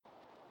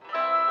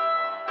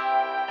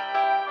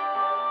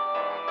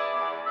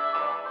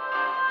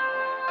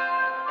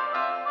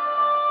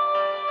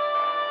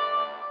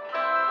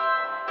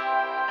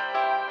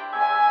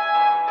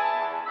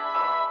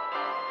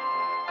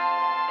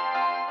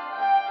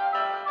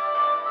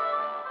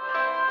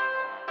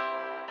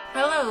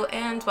Hello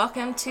and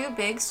welcome to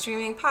Big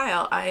Streaming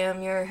Pile. I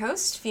am your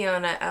host,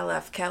 Fiona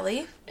L.F.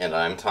 Kelly. And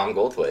I'm Tom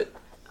Goldthwait.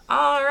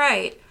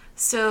 Alright,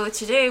 so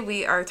today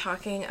we are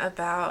talking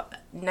about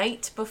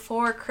Night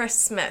Before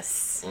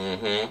Christmas.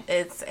 Mm-hmm.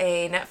 It's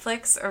a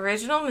Netflix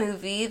original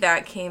movie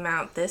that came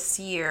out this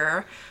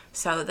year.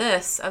 So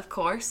this, of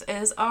course,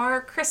 is our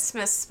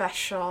Christmas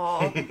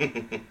special.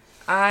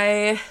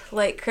 I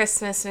like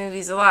Christmas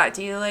movies a lot.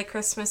 Do you like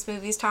Christmas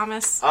movies,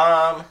 Thomas?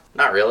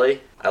 Not really.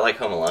 I like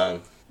Home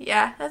Alone.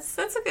 Yeah, that's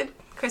a good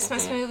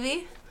Christmas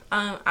movie.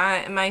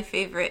 My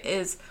favorite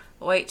is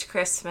White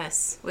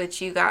Christmas,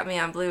 which you got me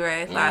on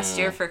Blu-ray last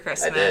year for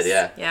Christmas. I did,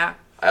 yeah. Yeah.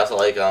 I also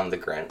like The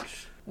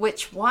Grinch.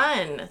 Which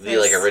one?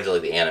 Originally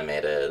the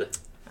animated.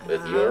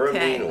 With You're a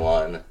Mean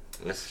One,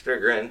 Mr.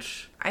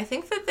 Grinch. I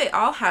think that they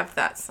all have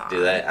that song.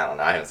 Do they? I don't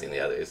know. I haven't seen the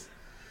others.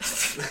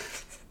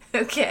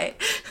 Okay.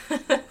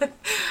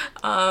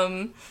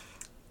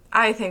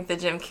 I think the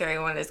Jim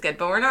Carrey one is good,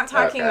 but we're not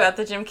talking about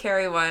the Jim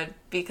Carrey one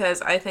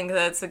because I think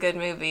that's a good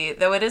movie,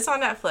 though it is on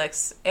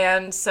Netflix,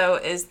 and so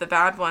is the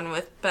bad one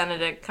with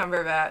Benedict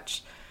Cumberbatch,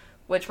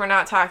 which we're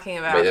not talking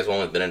about. Wait, there's one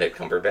with Benedict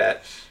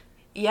Cumberbatch?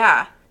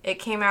 Yeah, it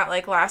came out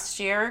like last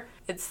year.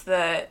 It's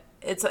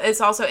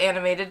also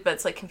animated, but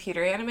it's like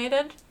computer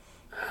animated.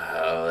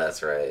 Oh,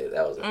 that's right.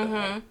 That was a good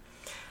one.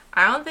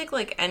 I don't think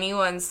like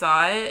anyone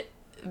saw it,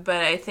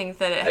 but I think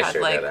that it had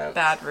like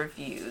bad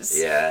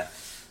reviews. Yeah.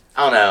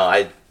 I don't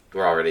know.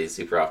 We're already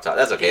super off topic.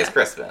 That's okay. Yeah. It's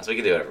Christmas. We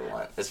can do whatever we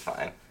want. It's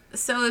fine.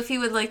 So if you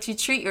would like to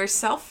treat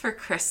yourself for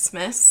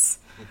Christmas,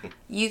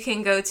 you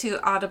can go to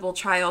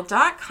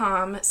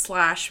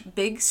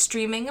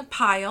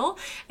audibletrial.com/bigstreamingpile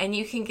and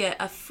you can get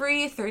a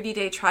free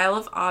 30-day trial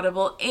of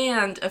Audible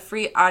and a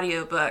free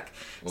audiobook.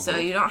 So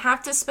you don't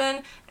have to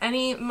spend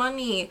any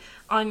money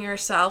on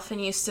yourself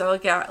and you still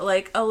get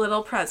like a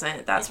little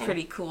present. That's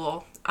pretty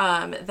cool.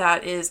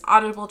 That is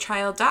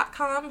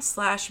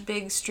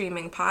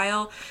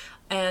audibletrial.com/bigstreamingpile.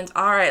 And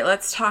alright,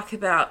 let's talk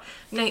about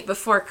Night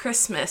Before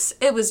Christmas.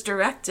 It was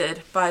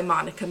directed by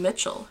Monica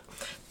Mitchell.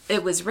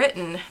 It was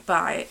written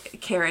by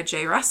Kara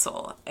J.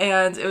 Russell.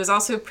 And it was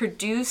also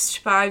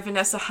produced by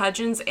Vanessa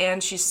Hudgens,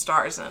 and she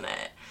stars in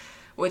it.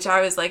 Which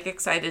I was, like,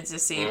 excited to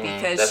see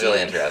because that's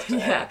really interesting.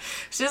 Yeah.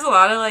 She does a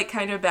lot of, like,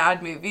 kind of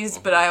bad movies,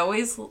 but I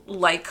always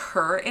like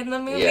her in the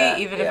movie,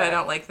 even if I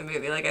don't like the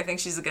movie. Like, I think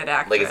she's a good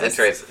actress. Like, it's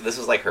interesting. This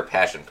was, like, her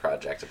passion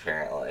project,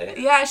 apparently.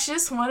 Yeah, she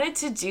just wanted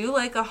to do,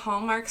 like, a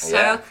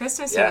Hallmark-style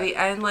Christmas movie.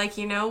 And, like,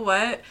 you know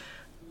what?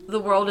 The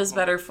world is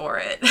better for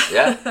it.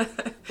 Yeah.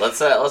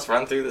 Let's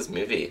run through this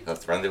movie.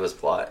 Let's run through this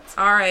plot.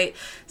 All right.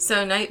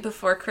 So, Night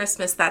Before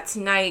Christmas, that's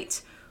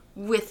night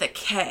with a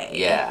K.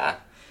 Yeah.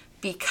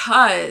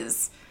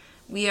 Because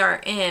we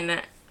are in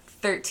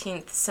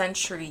 13th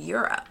century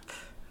Europe.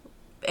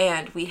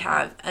 And we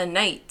have a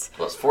night.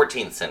 Well, it's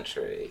 14th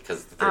century,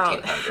 because it's the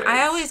 1300s.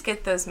 I always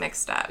get those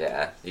mixed up.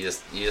 Yeah. You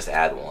just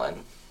add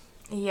one.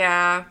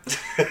 Yeah.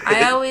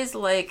 I always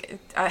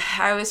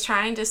I was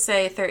trying to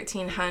say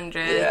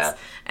 1300s,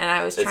 and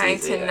I was trying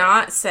to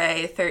not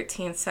say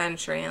 13th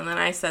century, and then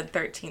I said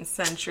 13th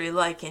century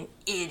like an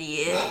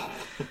idiot.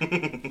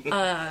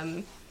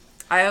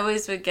 I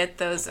always would get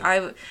those.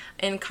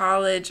 In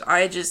college,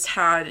 I just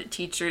had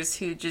teachers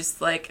who just,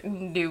 like,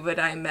 knew what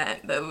I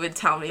meant, that would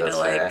tell me to,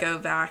 like, go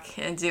back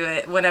and do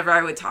it. Whenever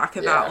I would talk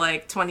about,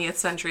 like, 20th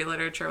century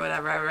literature or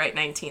whatever, I would write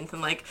 19th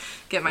and, like,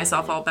 get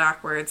myself all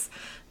backwards.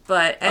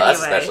 But anyway.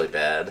 That's especially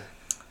bad.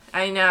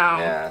 I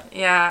know.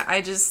 Yeah, I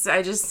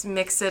just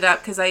mix it up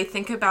because I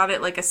think about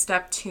it, like, a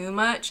step too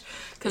much.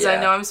 Because I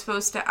know I'm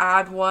supposed to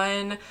add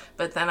one,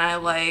 but then I,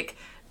 like,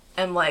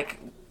 am, like...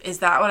 Is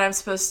that what I'm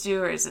supposed to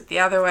do, or is it the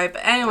other way?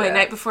 But anyway,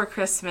 Night Before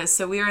Christmas.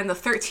 So we were in the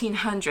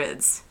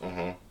 1300s.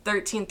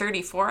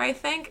 1334, I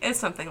think. It's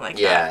something like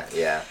that.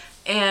 Yeah.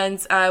 And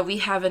we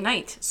have a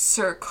knight,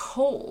 Sir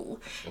Cole.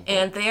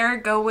 And they're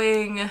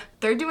doing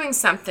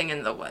something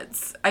in the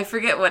woods. I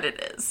forget what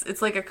it is.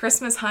 It's like a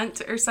Christmas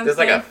hunt or something.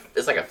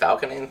 It's like a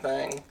falconing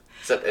thing.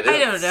 Except it I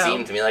don't doesn't know.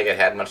 seem to me like it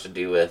had much to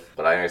do with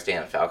what I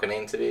understand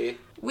falconing to be.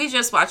 We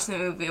just watched the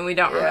movie and we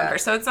don't remember,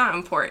 so it's not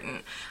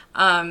important.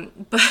 But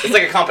it's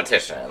like a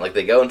competition. Like,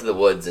 they go into the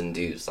woods and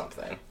do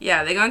something.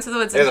 Yeah, they go into the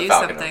woods and do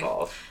something.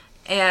 Involved.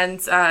 And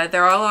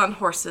they're all on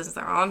horses.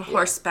 They're all on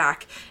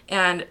horseback.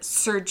 And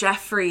Sir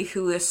Geoffrey,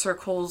 who is Sir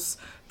Cole's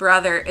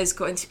brother, is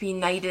going to be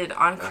knighted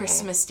on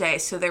Christmas Day.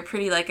 So they're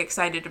pretty, like,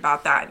 excited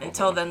about that. And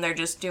until then, they're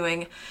just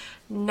doing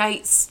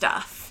knight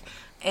stuff.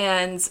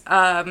 And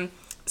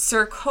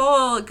Sir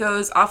Cole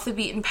goes off the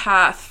beaten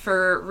path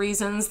for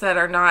reasons that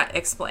are not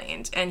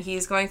explained. And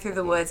he's going through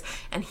the woods,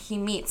 and he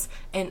meets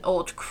an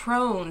old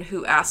crone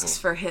who asks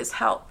for his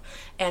help.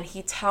 And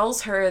he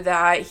tells her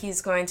that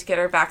he's going to get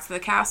her back to the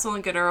castle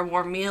and get her a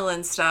warm meal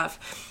and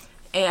stuff.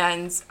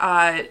 And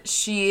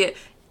she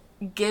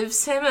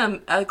gives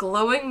him a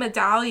glowing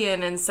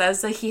medallion and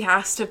says that he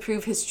has to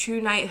prove his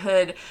true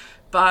knighthood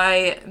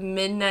by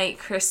midnight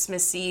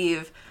Christmas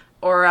Eve,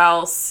 or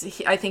else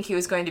I think he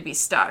was going to be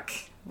stuck,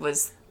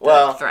 was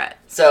threat.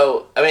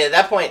 So, I mean, at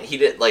that point, she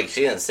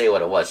didn't say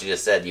what it was. She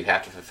just said, you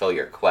have to fulfill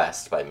your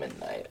quest by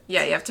midnight.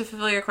 Yeah, you have to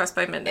fulfill your quest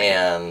by midnight.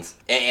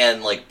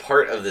 And like,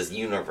 part of this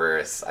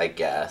universe, I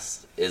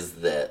guess, is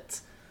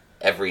that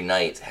every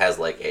knight has,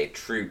 like, a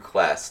true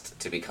quest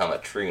to become a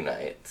true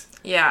knight.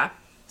 Yeah.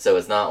 So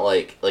it's not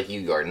like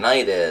you are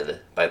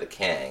knighted by the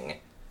king,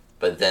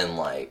 but then,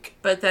 like...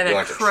 But then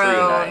a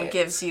crone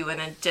gives you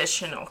an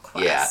additional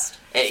quest.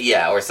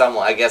 Yeah, or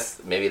I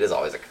guess, maybe it is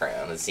always a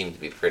crone. It seemed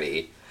to be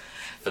pretty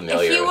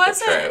familiar with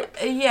the trope.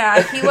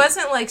 Yeah, he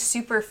wasn't, like,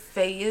 super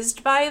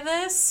phased by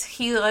this.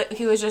 He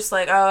was just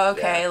like, oh,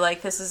 okay,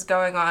 like, this is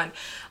going on.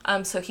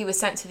 So he was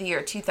sent to the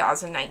year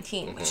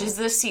 2019, which is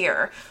this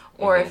year.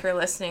 Or if you're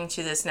listening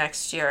to this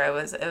next year, it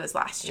was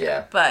last year.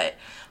 Yeah. But,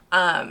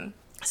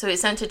 so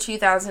he's sent to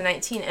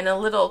 2019 in a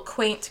little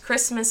quaint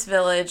Christmas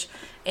village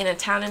in a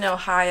town in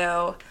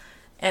Ohio.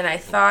 And I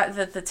thought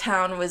that the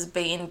town was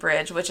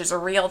Bainbridge, which is a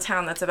real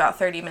town that's about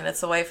 30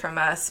 minutes away from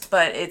us.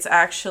 But it's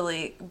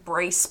actually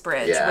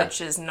Bracebridge, which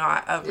is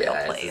not a real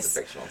place. It's a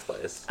fictional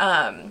place.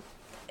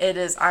 It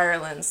is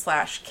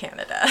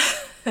Ireland/Canada.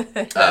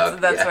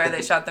 That's where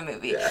they shot the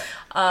movie.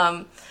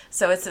 Yeah.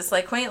 So it's this,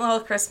 like, quaint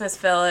little Christmas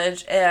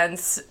village, and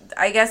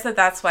I guess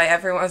that's why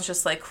everyone's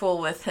just, like,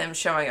 cool with him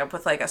showing up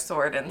with, like, a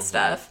sword and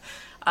stuff.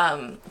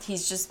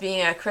 He's just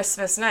being a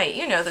Christmas knight.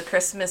 You know, the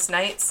Christmas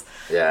knights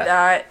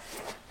that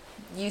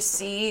you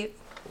see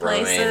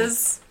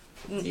places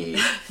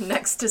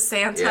next to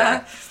Santa. Yeah.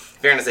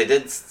 Fairness, they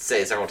did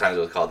say several times it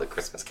was called the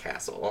Christmas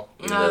Castle.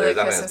 Even though there's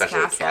nothing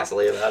especially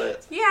castle-y about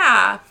it.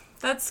 Yeah.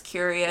 That's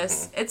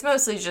curious. It's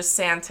mostly just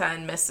Santa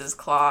and Mrs.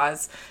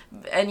 Claus.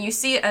 And you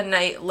see a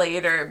knight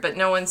later, but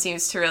no one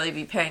seems to really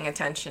be paying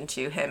attention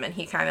to him, and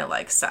he kind of,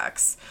 like,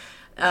 sucks.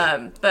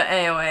 But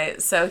anyway,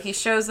 so he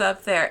shows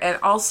up there, and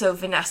also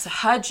Vanessa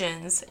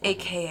Hudgens,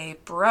 a.k.a.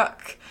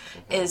 Brooke,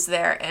 is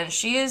there, and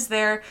she is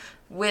there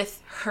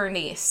with her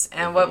niece.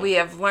 And what we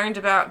have learned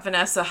about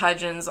Vanessa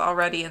Hudgens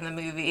already in the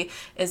movie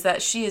is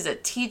that she is a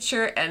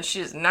teacher, and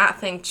she does not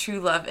think true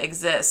love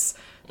exists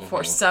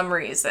for some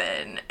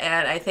reason.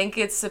 And I think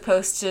it's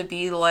supposed to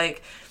be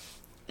like,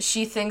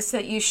 she thinks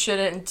that you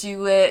shouldn't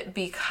do it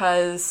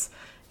because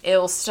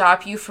it'll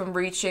stop you from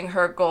reaching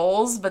her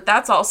goals, but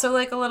that's also,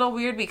 like, a little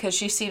weird because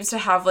she seems to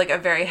have, like, a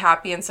very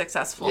happy and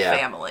successful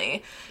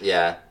family.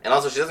 Yeah, and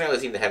also she doesn't really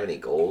seem to have any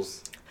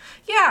goals.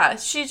 Yeah,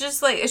 she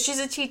just, like, she's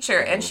a teacher,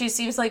 and she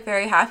seems, like,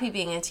 very happy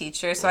being a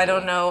teacher, so I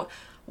don't know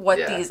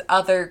what these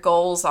other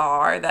goals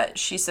are that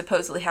she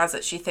supposedly has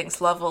that she thinks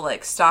love will,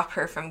 like, stop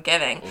her from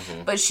getting.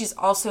 But she's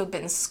also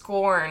been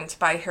scorned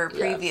by her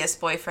previous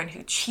boyfriend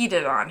who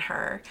cheated on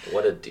her.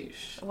 What a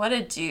douche. What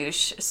a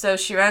douche. So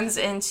she runs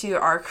into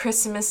our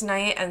Christmas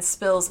night and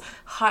spills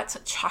hot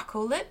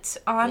chocolate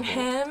on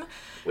him.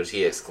 Which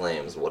he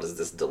exclaims, "What is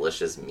this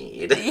delicious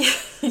mead?"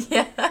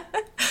 Yeah.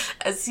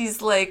 As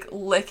he's, like,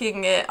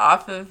 licking it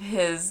off of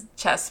his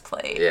chest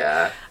plate.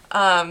 Yeah.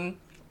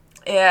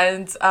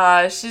 And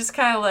she's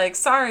kind of like,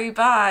 sorry,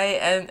 bye,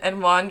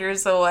 and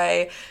wanders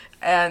away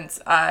and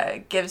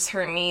gives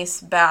her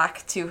niece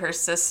back to her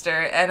sister.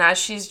 And as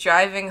she's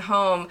driving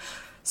home,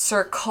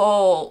 Sir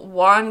Cole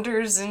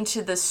wanders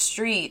into the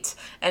street,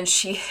 and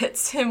she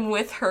hits him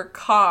with her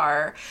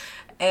car.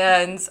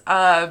 And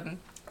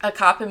a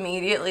cop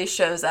immediately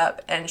shows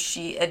up, and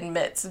she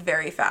admits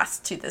very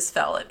fast to this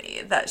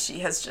felony that she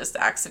has just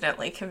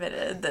accidentally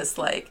committed this,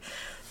 like,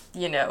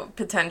 you know,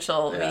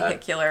 potential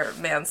vehicular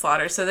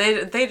manslaughter. So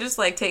they just,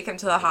 like, take him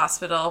to the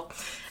hospital,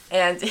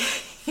 and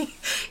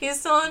he's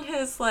still in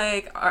his,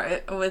 like,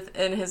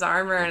 within his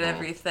armor and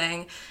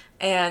everything.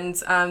 And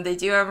they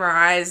do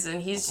MRIs,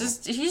 and he's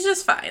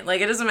just fine.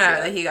 Like, it doesn't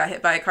matter that he got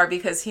hit by a car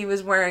because he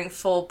was wearing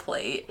full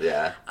plate.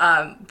 Yeah.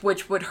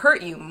 Which would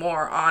hurt you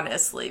more,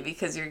 honestly,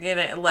 because you're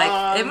gonna,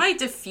 like, it might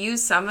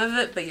diffuse some of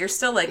it, but you're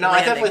still, like, no,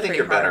 I definitely think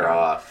you're better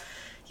off.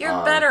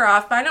 You're better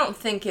off, but I don't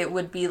think it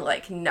would be,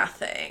 like,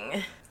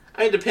 nothing.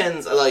 I mean, it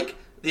depends. Like,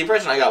 the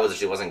impression I got was that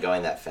she wasn't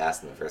going that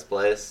fast in the first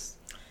place.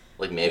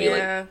 Like, maybe,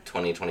 like,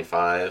 20,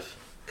 25.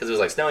 Because it was,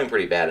 like, snowing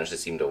pretty bad, and she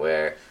seemed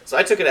aware. So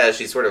I took it as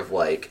she sort of,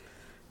 like...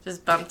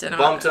 Just bumped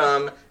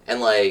him, and,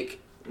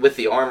 like, with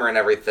the armor and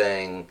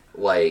everything,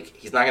 like,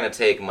 he's not going to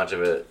take much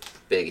of a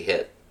big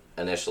hit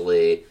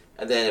initially.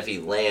 And then if he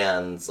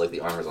lands, like,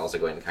 the armor's also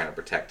going to kind of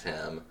protect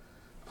him.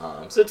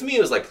 So to me,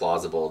 it was, like,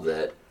 plausible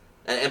that...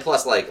 And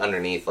plus, like,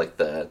 underneath, like,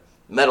 the...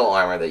 metal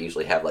armor, they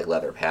usually have, like,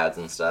 leather pads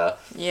and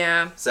stuff.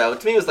 Yeah. So,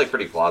 to me, it was, like,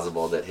 pretty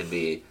plausible that he'd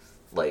be,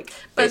 like,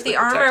 but the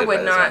armor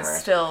would not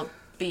still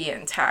be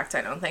intact,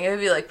 I don't think. It would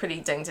be, like,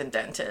 pretty dinged and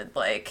dented,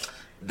 like...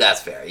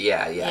 That's fair,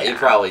 yeah.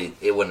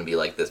 It wouldn't be,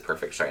 like, this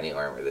perfect shiny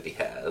armor that he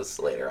has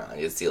later on.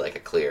 You'd see, like, a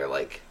clear,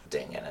 like,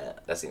 ding in it.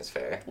 That seems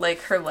fair. Like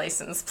her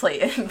license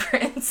plate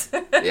imprint.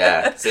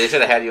 Yeah, so they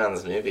should have had you on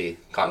this movie.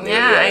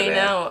 Yeah, I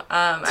know.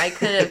 I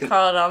could have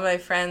called all my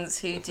friends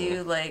who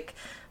do, like...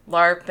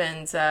 LARP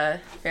and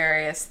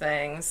various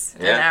things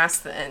and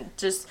ask them, and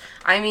just,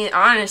 I mean,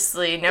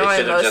 honestly, knowing most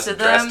of them... They should have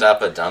just dressed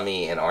up a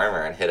dummy in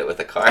armor and hit it with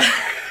a car.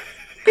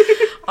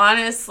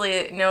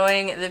 Honestly,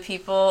 knowing the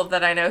people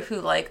that I know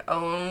who, like,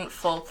 own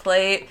full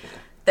plate,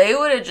 they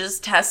would have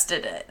just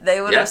tested it. They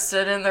would have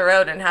stood in the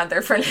road and had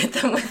their friend hit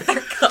them with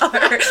their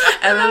car,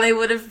 and then they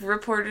would have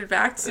reported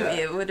back to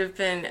me. It would have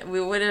been, we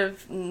would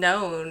have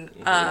known.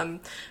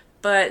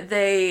 But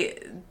they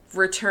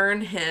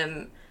return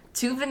him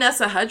to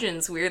Vanessa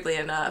Hudgens, weirdly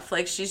enough.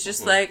 Like, she's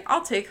just like,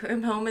 I'll take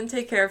him home and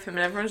take care of him.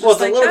 And everyone's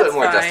just like, it's a little bit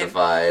more fine.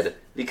 Justified.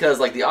 Because,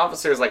 like, the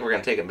officer's like, we're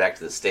going to take him back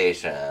to the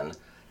station.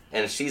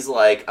 And she's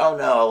like, oh,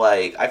 no,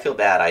 like, I feel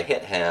bad. I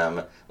hit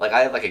him. Like, I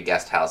have, like, a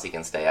guest house he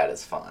can stay at.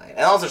 It's fine.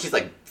 And also, she's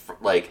like,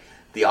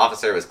 the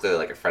officer was clearly,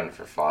 like, a friend of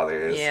her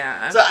father's.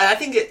 Yeah. So I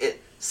think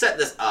it set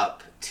this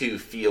up to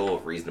feel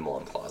reasonable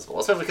and plausible.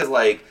 Especially because,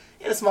 like,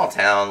 in a small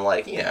town,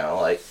 like, you know,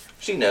 like,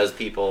 she knows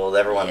people.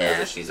 Everyone knows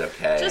that she's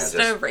okay. Just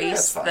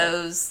erase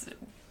those,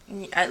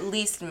 at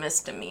least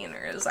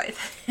misdemeanors, I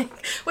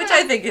think. Which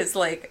I think is,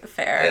 like,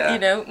 fair. Yeah. You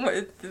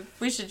know,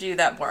 we should do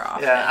that more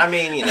often. Yeah, I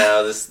mean, you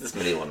know, this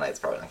medieval knight's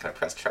probably not going to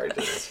press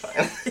charges. It's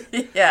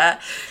fine.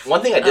 Yeah.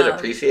 One thing I did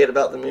appreciate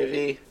about the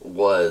movie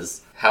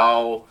was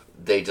how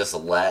they just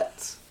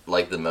let,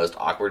 like, the most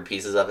awkward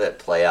pieces of it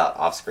play out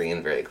off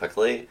screen very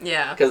quickly.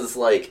 Yeah. Because it's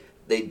like,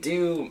 they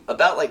do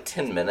about, like,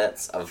 10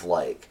 minutes of,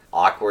 like,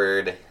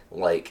 awkward,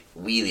 like,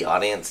 we, the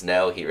audience,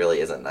 know he really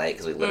is a knight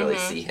because we literally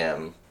see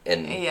him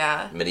in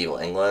medieval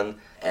England.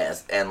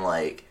 And,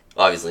 like,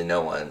 obviously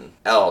no one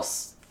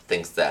else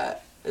thinks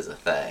that is a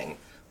thing.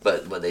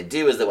 But what they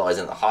do is that while he's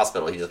in the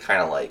hospital, he just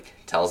kind of, like,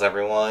 tells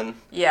everyone.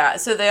 Yeah,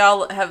 so they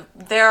all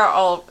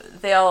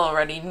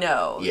already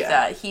know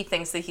that he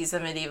thinks that he's a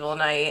medieval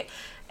knight.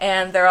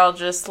 And they're all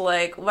just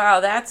like, wow,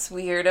 that's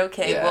weird.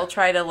 Okay, we'll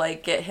try to,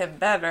 like, get him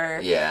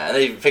better. Yeah, and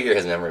they figure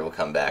his memory will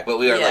come back. But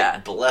we are,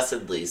 like,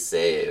 blessedly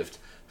saved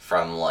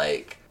from,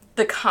 like...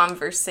 the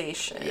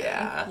conversation.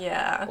 Yeah.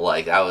 Yeah.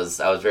 Like, I was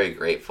very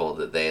grateful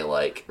that they,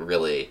 like,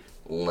 really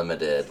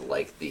limited,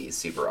 like, the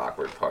super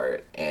awkward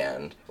part.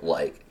 And,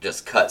 like,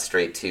 just cut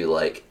straight to,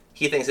 like,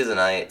 he thinks he's a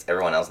knight.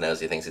 Everyone else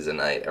knows he thinks he's a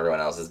knight. Everyone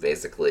else is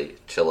basically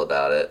chill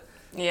about it.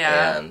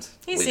 Yeah. And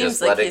he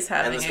seems like he's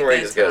having a good time. And the story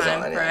just goes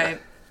on, right.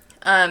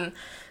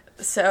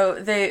 So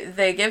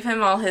they give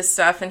him all his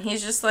stuff, and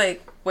he's just,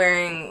 like,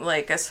 wearing,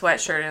 like, a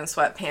sweatshirt and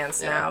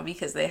sweatpants now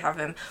because they have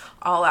him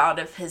all out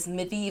of his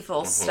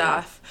medieval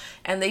stuff.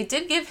 And they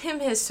did give him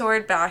his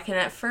sword back, and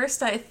at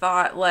first I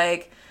thought,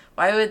 like,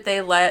 why would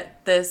they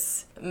let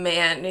this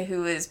man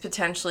who is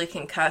potentially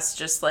concussed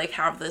just, like,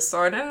 have this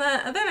sword? And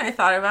then I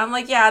thought about it, I'm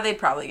like, yeah, they'd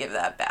probably give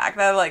that back.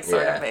 That, like,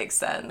 sort of makes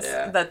sense.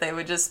 Yeah. That they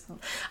would just...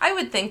 I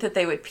would think that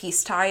they would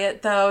peace tie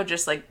it, though,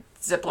 just, like,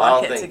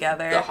 Ziploc it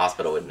together. The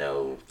hospital would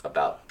know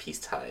about peace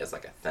tie as,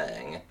 like, a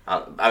thing.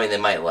 I mean, they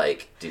might,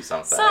 like, do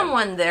something.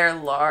 Someone there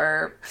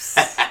LARPs.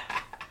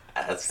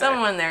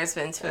 Someone there's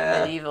been to a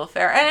medieval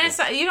fair. And it's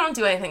not, you don't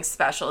do anything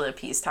special to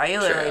peace tie.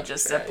 You literally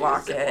just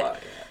Ziploc it.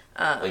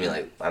 I mean,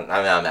 like, I'm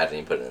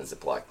imagining you put it in a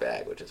Ziploc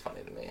bag, which is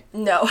funny to me.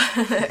 No.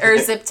 Or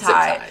zip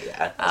tie. Zip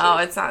tie, Oh,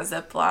 it's not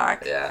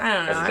Ziploc. Yeah. I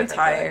don't know. I'm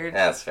tired.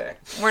 Yeah, that's fair.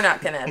 We're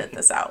not going to edit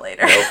this out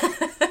later.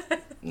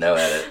 Nope. No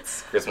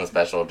edits. Christmas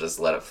special, just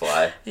let it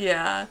fly.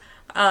 Yeah.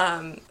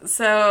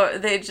 So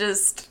they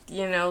just,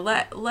 you know,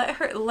 let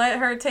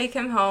her take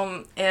him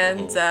home,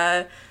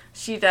 and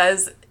she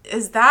does.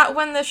 Is that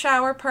when the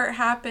shower part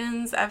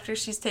happens after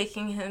she's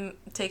taking him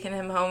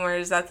home, or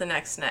is that the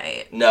next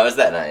night? No, it's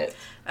that night.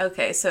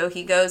 Okay, so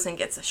he goes and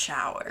gets a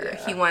shower.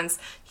 Yeah.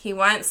 He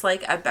wants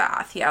like a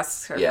bath. He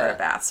asks her for a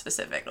bath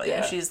specifically,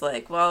 and she's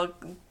like, "Well,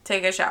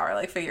 take a shower,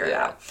 like figure it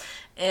out."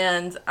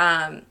 And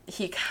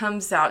he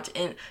comes out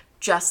in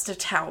just a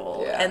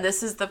towel, and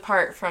this is the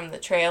part from the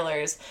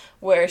trailers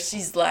where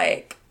she's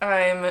like,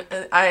 I'm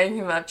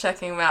up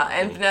checking him out,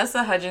 and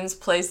Vanessa Hudgens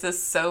plays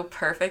this so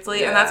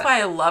perfectly, and that's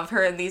why I love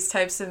her in these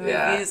types of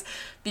movies,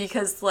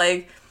 because,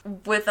 like,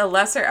 with a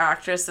lesser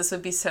actress this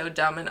would be so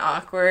dumb and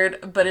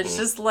awkward, but it's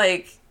just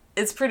like,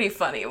 it's pretty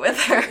funny with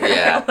her.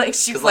 Yeah. Like,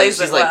 she plays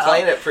it well. She's, like,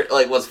 playing it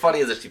like, what's funny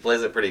is that she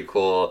plays it pretty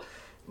cool,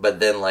 but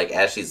then, like,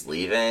 as she's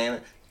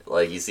leaving,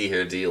 like, you see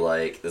her do,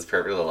 like, this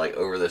perfect little, like,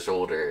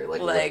 over-the-shoulder,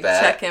 like look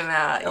back. Check him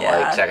out, and,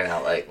 like, checking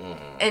out, like,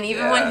 And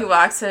even when he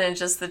walks in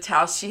just the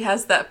towel, she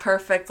has that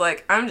perfect,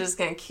 like, I'm just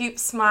gonna keep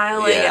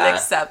smiling and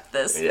accept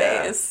this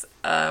face.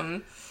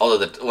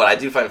 Although, what I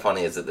do find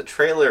funny is that the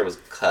trailer was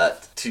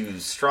cut to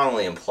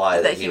strongly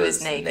imply that he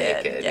was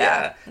naked.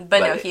 Yeah. But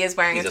no, he is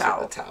wearing a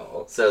towel. A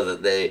towel. So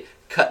that they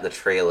cut the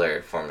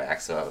trailer for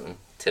maximum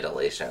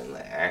titillation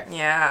there.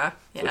 Yeah.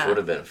 Which would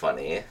have been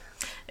funny.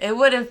 It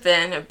would have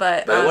been,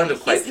 but it wouldn't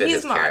have quite fit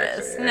his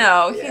modest. Character.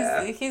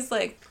 No, he's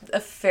like a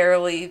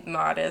fairly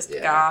modest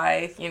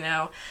guy, you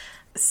know.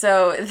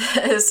 So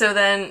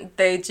then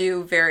they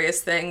do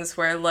various things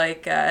where,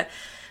 like,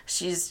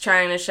 she's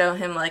trying to show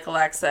him, like,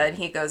 Alexa, and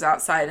he goes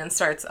outside and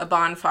starts a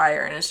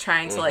bonfire and is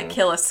trying to, like,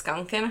 kill a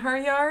skunk in her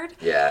yard.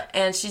 Yeah.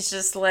 And she's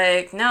just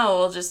like, no,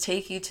 we'll just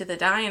take you to the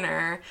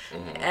diner.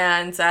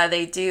 And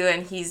they do,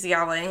 and he's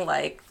yelling,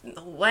 like,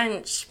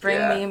 wench,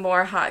 bring me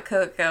more hot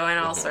cocoa and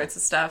all sorts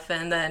of stuff.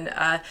 And then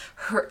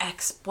her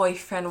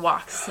ex-boyfriend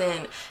walks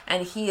in,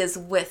 and he is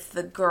with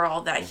the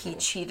girl that he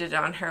cheated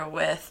on her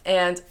with.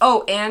 And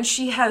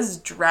she has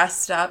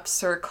dressed up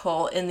Sir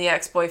Cole in the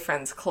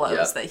ex-boyfriend's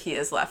clothes that he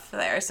has left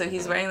there. So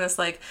he's wearing this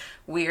like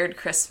weird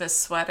Christmas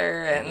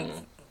sweater,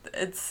 and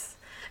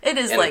it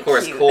is, and like, of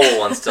course, cute. Cole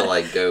wants to,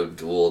 like, go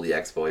duel the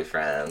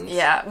ex-boyfriends.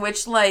 Yeah,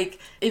 which, like,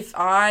 if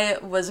I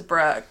was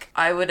Brooke,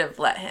 I would have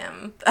let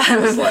him. I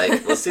was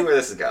like, let's see where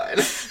this is going.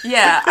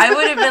 Yeah, I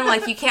would have been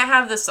like, you can't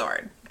have the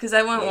sword. Because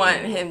I wouldn't want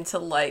him to,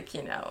 like,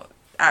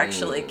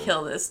 actually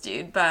kill this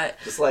dude, but...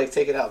 Just, like,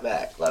 take it out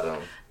back. Let him...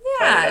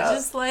 Yeah,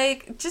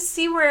 just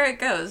see where it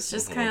goes.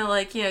 Just kind of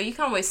like, you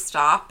can always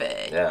stop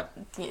it. Yeah.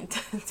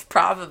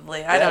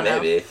 Probably. I don't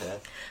know. Maybe.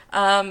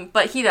 Yeah.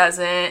 But he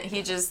doesn't.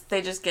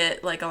 They just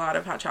get like a lot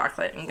of hot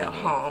chocolate and go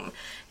home.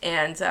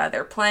 And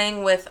they're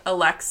playing with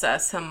Alexa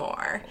some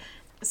more.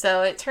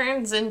 So it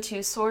turns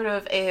into sort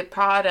of a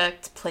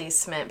product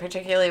placement,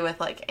 particularly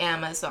with like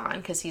Amazon,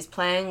 because he's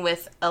playing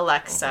with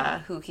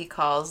Alexa, who he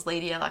calls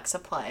Lady Alexa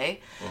Play.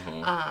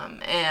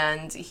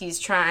 And he's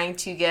trying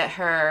to get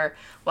her,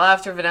 well,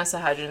 after Vanessa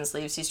Hudgens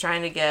leaves, he's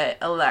trying to get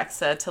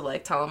Alexa to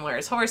like tell him where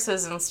his horse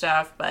is and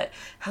stuff. But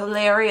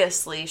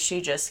hilariously,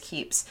 she just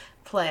keeps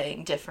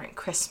playing different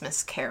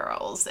Christmas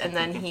carols, and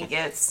then he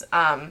gets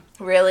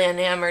really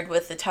enamored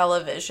with the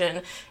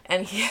television,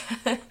 and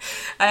I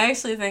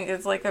actually think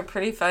it's like a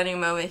pretty funny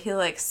moment. He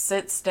like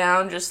sits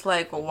down just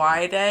like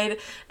wide-eyed,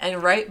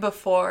 and right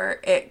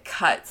before it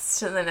cuts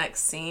to the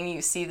next scene,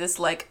 you see this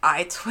like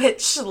eye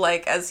twitch,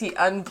 like as he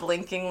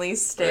unblinkingly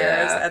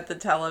stares at the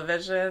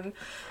television.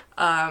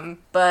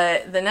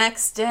 But the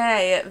next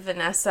day,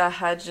 Vanessa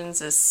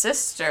Hudgens'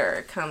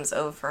 sister comes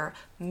over,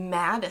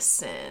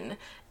 Madison,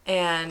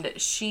 and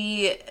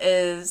she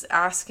is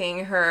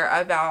asking her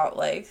about,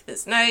 like,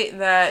 this night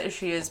that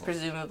she has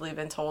presumably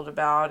been told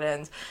about,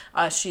 and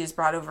she has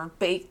brought over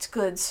baked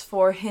goods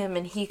for him,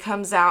 and he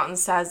comes out and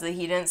says that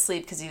he didn't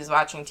sleep because he was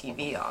watching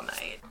TV all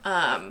night.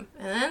 And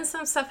then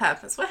some stuff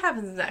happens. What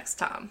happens next,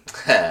 Tom?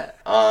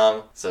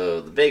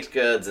 So the baked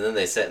goods, and then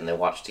they sit and they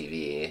watch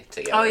TV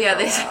together. Oh, yeah,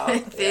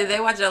 they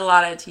watch a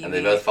lot of TV. And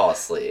they both fall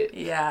asleep.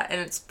 Yeah,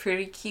 and it's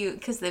pretty cute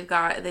because they've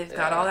got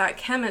all that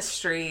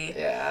chemistry.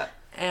 Yeah.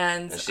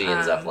 And she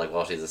ends up, like,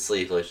 while she's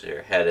asleep, like,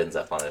 her head ends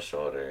up on his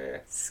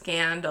shoulder.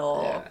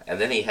 Scandal. Yeah. And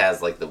then he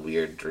has, like, the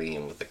weird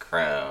dream with the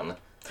crone.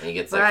 And he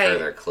gets, like,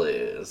 further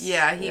clues.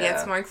 Yeah, he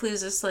gets more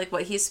clues as to, like,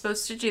 what he's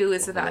supposed to do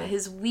is about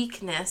his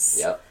weakness.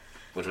 Yep.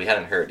 Which we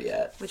hadn't heard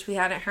yet.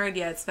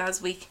 It's about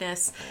his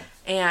weakness.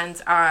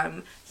 And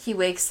he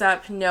wakes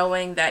up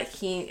knowing that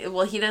he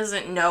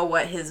doesn't know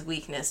what his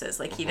weakness is.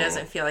 Like, he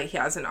doesn't feel like he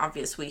has an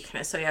obvious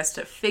weakness. So he has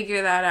to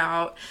figure that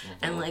out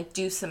and, like,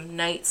 do some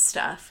night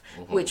stuff,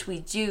 which we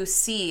do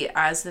see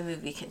as the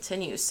movie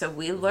continues. So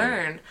we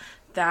learn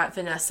that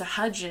Vanessa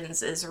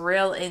Hudgens is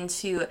real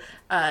into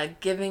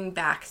giving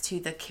back to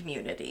the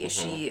community.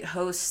 She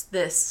hosts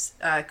this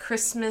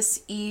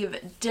Christmas Eve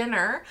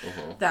dinner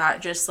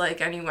that just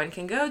like anyone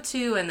can go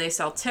to, and they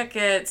sell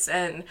tickets,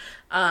 and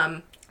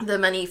the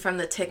money from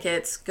the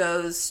tickets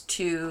goes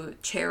to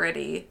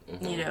charity,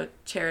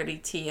 charity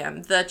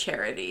TM, the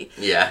charity.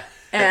 Yeah.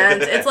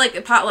 And it's like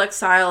a potluck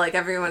style, like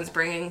everyone's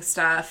bringing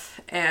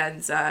stuff,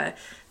 and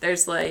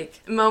there's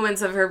like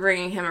moments of her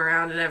bringing him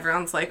around, and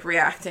everyone's like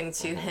reacting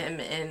to him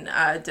in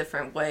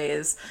different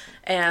ways.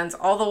 And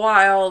all the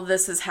while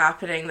this is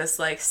happening, this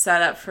like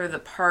setup for the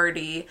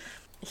party,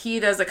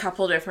 he does a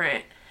couple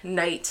different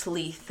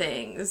nightly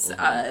things.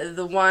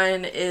 The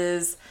one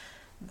is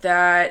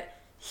that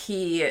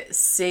he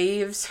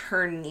saves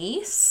her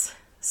niece.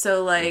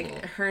 So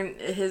like her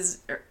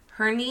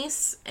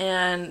niece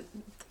and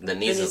the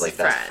niece is like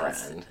best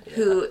friend. Yeah.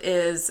 Who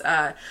is,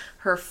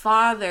 her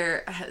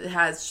father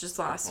has just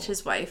lost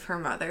his wife, her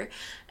mother,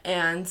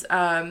 and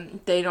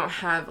they don't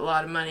have a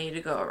lot of money to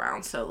go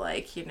around. So,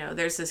 like,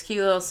 there's this cute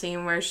little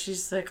scene where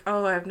she's like,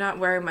 oh, I'm not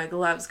wearing my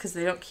gloves because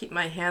they don't keep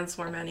my hands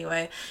warm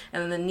anyway.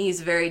 And then the niece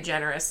very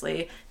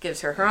generously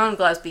gives her own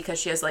gloves because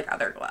she has, like,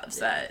 other gloves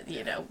that,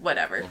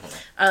 whatever.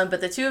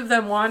 But the two of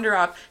them wander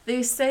off.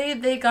 They say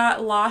they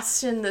got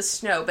lost in the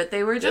snow, but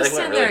they were just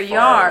in their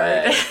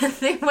yard.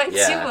 They went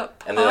to a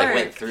park. And they, like,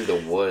 went through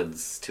the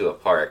woods to a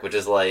park, which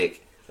is,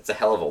 like, it's a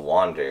hell of a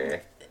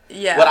wander.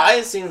 Yeah. What I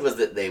assumed was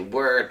that they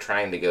were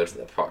trying to go to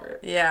the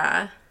park.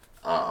 Yeah.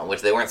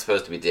 Which they weren't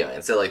supposed to be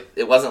doing. So, like,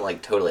 it wasn't,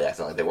 like, totally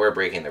accidental. Like, they were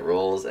breaking the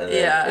rules, and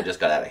then it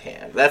just got out of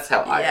hand. That's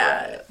how I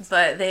read it.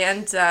 But they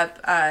end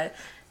up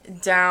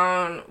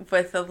down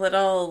with a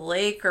little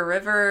lake or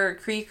river or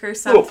creek or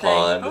something.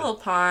 A little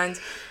pond.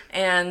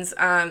 And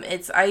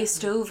it's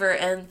iced over,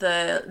 and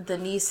the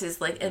niece is,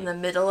 like, in the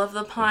middle of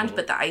the pond,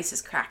 but the ice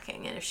is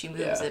cracking, and if she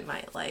moves, it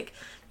might, like,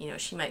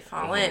 she might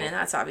fall in, and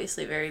that's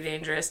obviously very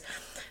dangerous.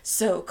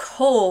 So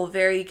Cole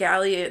very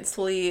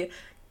gallantly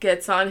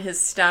gets on his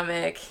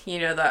stomach,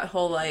 that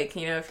whole, like,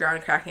 if you're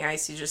on cracking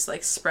ice, you just,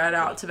 like, spread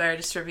out to better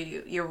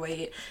distribute your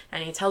weight,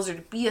 and he tells her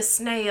to be a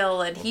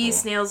snail, and he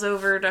snails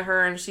over to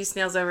her, and she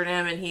snails over to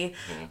him, and he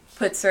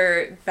puts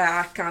her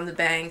back on the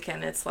bank,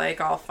 and it's, like,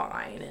 all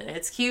fine, and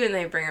it's cute, and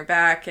they bring her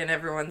back, and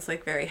everyone's,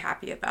 like, very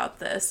happy about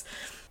this.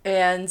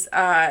 And,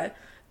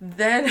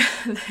 then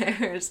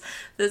there's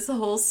this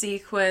whole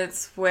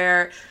sequence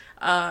where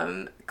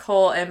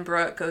Cole and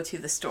Brooke go to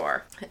the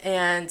store.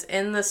 And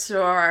in the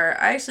store,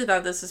 I actually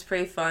thought this was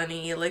pretty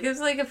funny. Like, it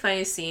was, like, a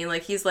funny scene.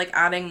 Like, he's, like,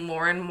 adding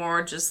more and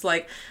more just,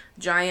 like,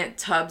 giant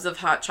tubs of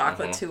hot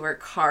chocolate to her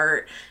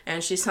cart.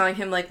 And she's telling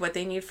him, like, what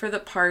they need for the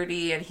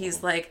party. And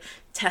he's, like,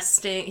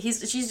 testing. She's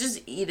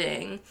just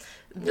eating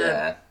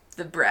the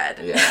bread.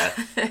 Yeah.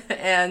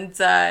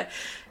 And,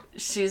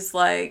 she's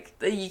like,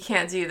 you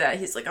can't do that.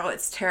 He's like, oh,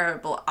 it's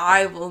terrible.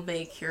 I will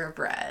make your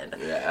bread.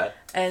 Yeah.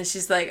 And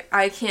she's like,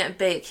 I can't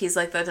bake. He's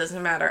like, that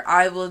doesn't matter.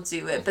 I will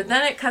do it. But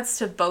then it cuts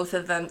to both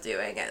of them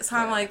doing it. So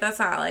I'm like, that's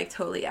not, like,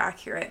 totally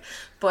accurate.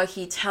 But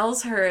he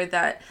tells her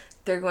that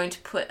they're going to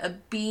put a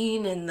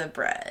bean in the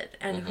bread.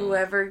 And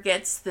whoever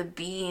gets the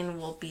bean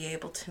will be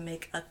able to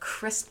make a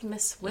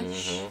Christmas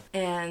wish.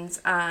 And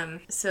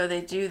so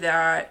they do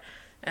that.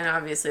 And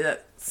obviously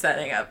that's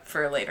setting up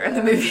for later in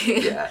the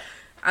movie. Yeah.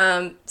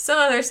 Some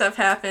other stuff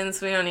happens.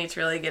 We don't need to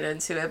really get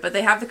into it, but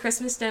they have the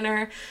Christmas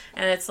dinner,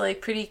 and it's, like,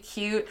 pretty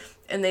cute,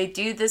 and they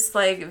do this,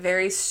 like,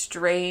 very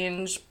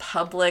strange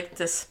public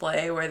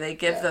display where they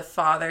give the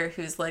father,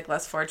 who's, like,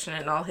 less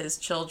fortunate, and all his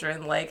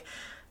children, like,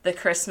 the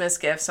Christmas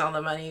gifts, all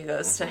the money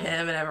goes to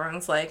him, and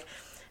everyone's, like,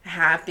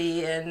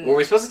 happy. And were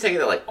we supposed to take it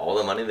that, like, all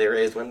the money they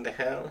raised went to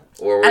him?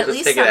 Or were we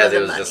just take it as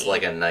it was just,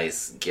 like, a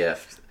nice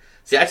gift?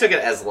 See, I took it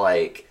as,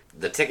 like,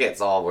 the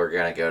tickets all were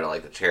gonna go to,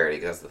 like, the charity,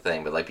 because that's the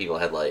thing, but, like, people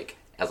had, like,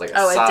 as like a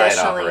side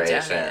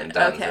operation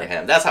done for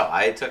him. That's how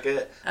I took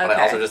it. But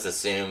I also just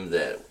assumed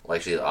that,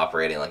 like, she's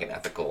operating like an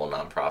ethical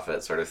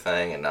nonprofit sort of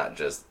thing and not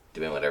just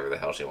doing whatever the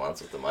hell she wants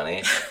with the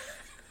money.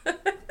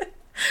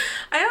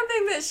 I don't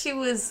think that she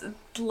was,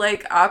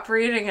 like,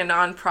 operating a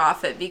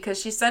nonprofit because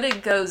she said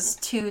it goes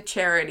to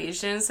charity.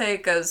 She didn't say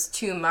it goes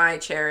to my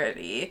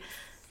charity.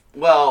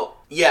 Well,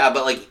 yeah,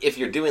 but, like, if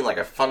you're doing, like,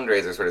 a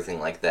fundraiser sort of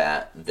thing like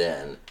that,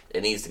 then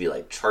it needs to be,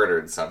 like,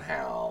 chartered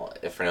somehow,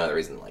 if for no other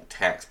reason, like,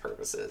 tax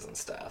purposes and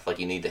stuff. Like,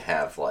 you need to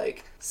have,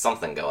 like,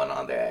 something going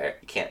on there.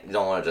 You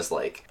don't want to just,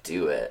 like,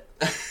 do it.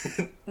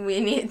 We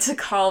need to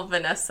call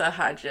Vanessa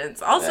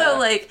Hudgens. Also,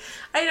 like,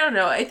 I don't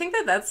know, I think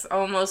that that's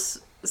almost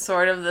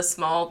sort of the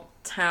small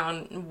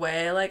town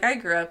way. Like, I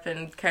grew up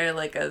in kind of,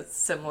 like, a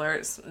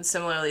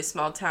similarly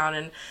small town,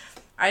 and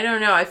I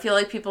don't know. I feel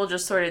like people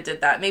just sort of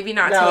did that. Maybe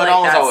not to, like, that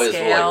scale. No, it always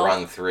will, like,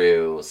 run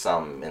through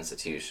some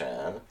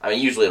institution. I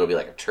mean, usually it'll be,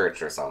 like, a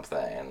church or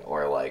something,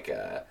 or, like,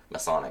 a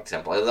Masonic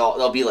temple.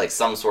 There'll be, like,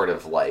 some sort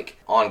of, like,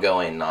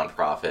 ongoing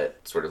nonprofit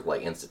sort of,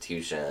 like,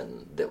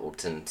 institution that will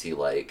tend to,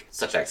 like,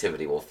 such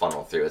activity will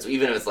funnel through it. So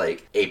even if it's,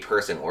 like, a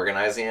person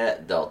organizing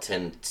it, they'll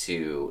tend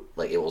to,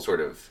 like, it will sort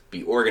of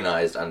be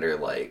organized under,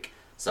 like,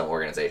 some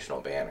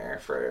organizational banner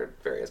for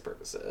various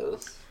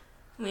purposes.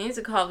 We need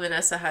to call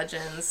Vanessa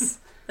Hudgens.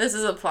 This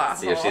is a plot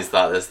See if she's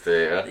thought this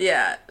through.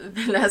 Yeah,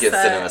 Vanessa. Get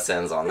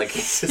CinemaSins on the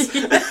cases.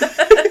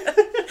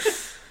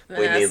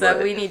 Vanessa,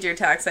 we need your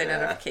tax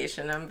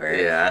identification number.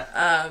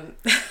 Yeah.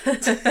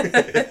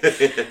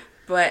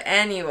 But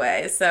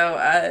anyway,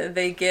 so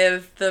they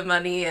give the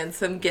money and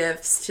some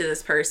gifts to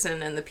this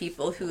person and the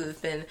people who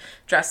have been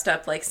dressed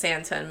up like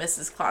Santa and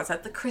Mrs. Claus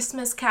at the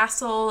Christmas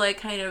castle, like,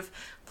 kind of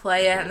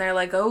play it, and they're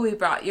like, oh, we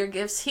brought your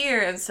gifts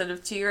here instead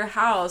of to your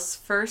house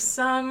for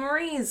some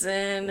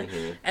reason.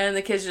 And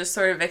the kids just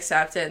sort of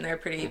accept it, and they're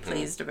pretty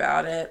pleased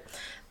about it.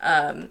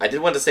 I did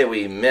want to say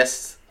we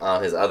missed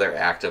his other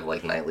act of,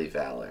 like, knightly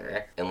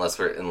valor, unless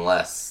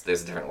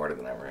there's a different order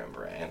than I'm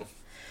remembering.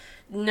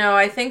 No,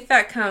 I think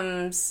that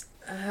comes...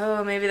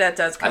 Oh, maybe that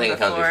does come before. I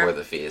think it comes before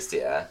the feast,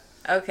 yeah.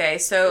 Okay,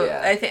 so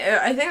yeah. I think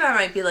that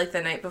might be, like,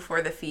 the night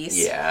before the feast.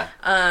 Yeah.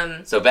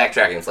 So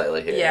backtracking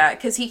slightly here. Yeah,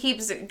 because he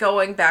keeps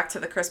going back to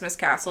the Christmas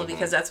castle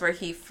because that's where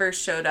he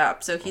first showed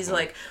up. So he's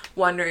like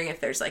wondering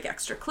if there's, like,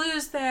 extra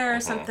clues there or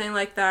something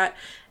like that.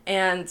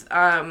 And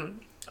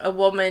a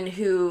woman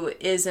who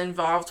is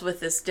involved with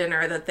this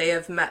dinner that they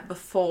have met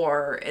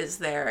before is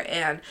there,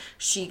 and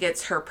she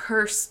gets her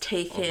purse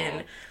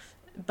taken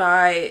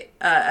by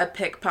a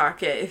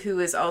pickpocket who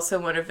is also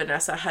one of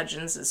Vanessa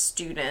Hudgens'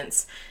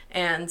 students,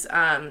 and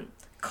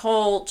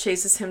Cole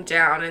chases him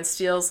down and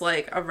steals,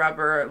 like, a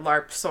rubber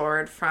LARP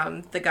sword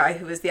from the guy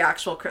who is the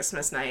actual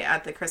Christmas knight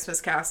at the Christmas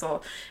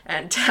castle,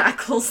 and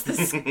tackles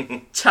this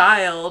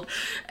child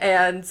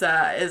and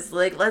is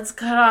like, let's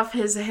cut off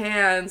his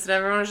hands, and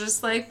everyone's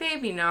just like,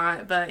 maybe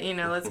not, but, you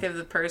know, let's give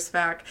the purse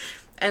back.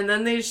 And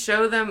then they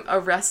show them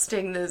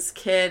arresting this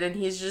kid, and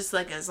he's just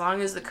like, as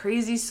long as the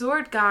crazy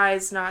sword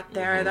guy's not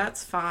there,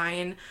 that's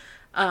fine.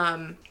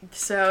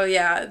 So,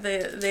 yeah,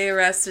 they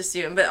arrest a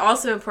student. But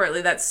also,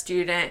 importantly, that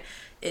student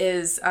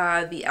is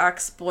the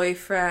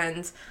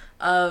ex-boyfriend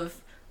of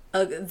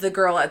the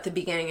girl at the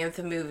beginning of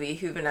the movie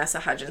who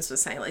Vanessa Hudgens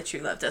was saying, like, true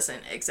love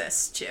doesn't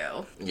exist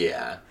to.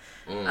 Yeah.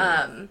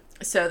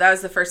 So that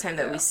was the first time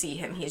that we see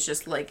him. He's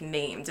just, like,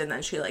 named, and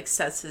then she, like,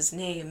 says his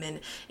name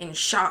in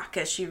shock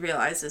as she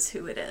realizes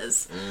who it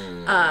is.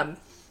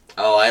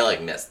 Oh, I,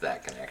 like, missed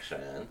that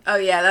connection. Oh,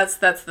 yeah, that's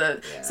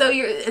the... Yeah. So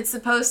it's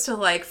supposed to,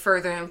 like,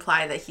 further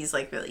imply that he's,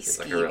 like, really skeevy.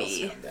 Like a real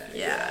scumbag.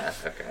 Yeah.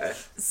 Okay.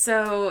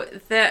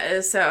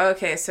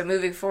 So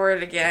moving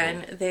forward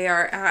again, they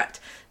are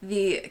at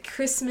the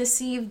Christmas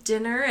Eve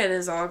dinner. It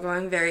is all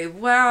going very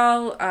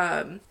well.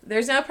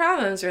 There's no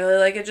problems, really.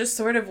 Like, it just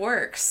sort of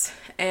works.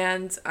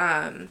 And,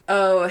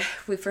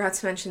 we forgot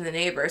to mention the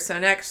neighbor. So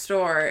next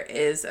door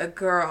is a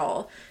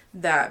girl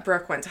that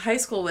Brooke went to high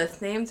school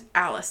with named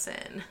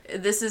Allison.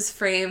 This is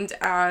framed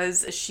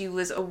as she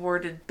was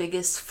awarded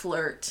biggest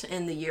flirt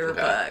in the yearbook.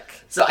 Okay.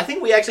 So I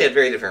think we actually had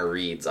very different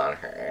reads on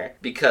her,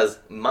 because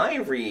my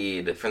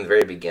read from the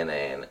very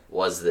beginning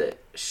was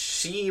that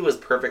she was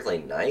perfectly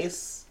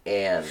nice.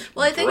 And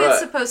well, I think it's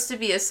supposed to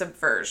be a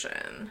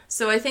subversion.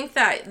 So I think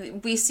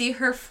that we see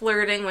her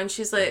flirting when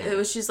she's like,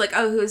 she's like,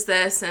 oh, who's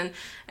this? And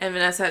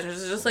Vanessa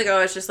Hudgens is just like,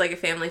 oh, it's just like a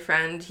family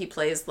friend. He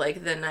plays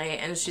like the knight,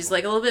 and she's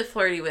like a little bit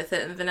flirty with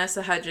it. And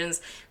Vanessa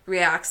Hudgens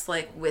reacts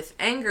like with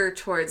anger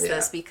towards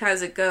this,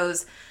 because it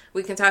goes.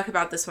 We can talk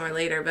about this more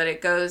later, but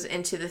it goes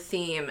into the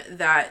theme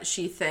that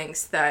she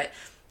thinks that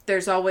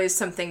there's always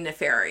something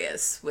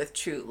nefarious with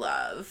true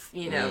love.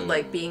 You know,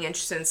 like being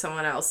interested in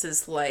someone else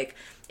is like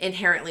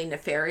inherently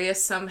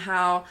nefarious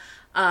somehow.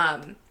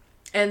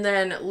 And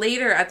then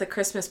later at the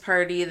Christmas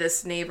party,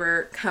 this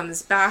neighbor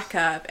comes back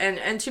up,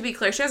 and to be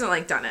clear, she hasn't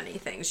like done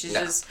anything. She's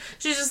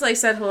just like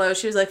said hello.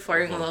 She was like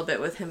flirting a little bit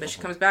with him, but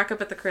she comes back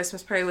up at the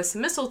Christmas party with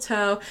some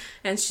mistletoe,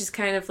 and she's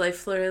kind of like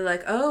flirting,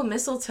 like, oh,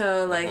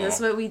 mistletoe, like this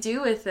is what we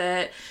do with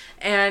it.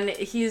 And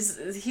he's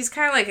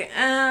kind of like,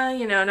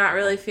 not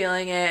really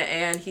feeling it,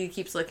 and he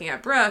keeps looking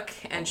at Brooke,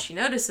 and she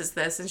notices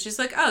this, and she's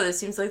like, oh, this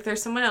seems like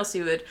there's someone else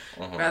you would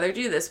rather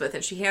do this with,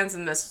 and she hands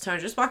him the mistletoe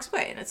and just walks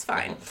away, and it's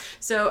fine.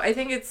 So I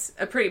think it's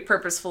a pretty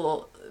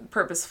purposeful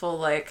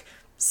like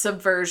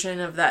subversion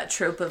of that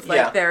trope of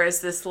like there is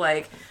this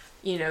like,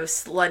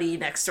 slutty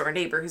next door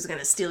neighbor who's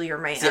gonna steal your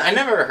man. See, I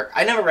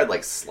never read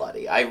like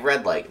slutty. I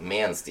read like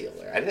man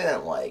stealer. I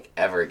didn't like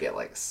ever get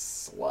like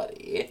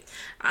slutty.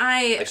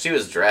 Like she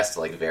was dressed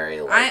like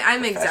very like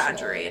I'm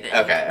exaggerating.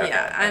 Okay.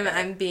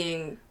 I'm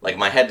being like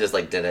my head just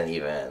like didn't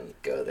even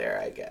go there,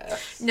 I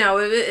guess. No,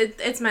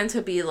 it's meant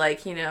to be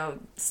like,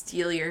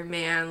 steal your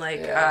man,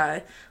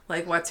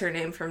 like what's her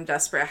name from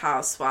Desperate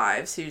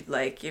Housewives, who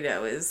like,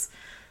 is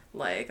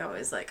like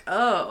always like,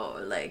 oh,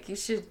 like you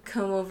should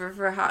come over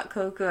for hot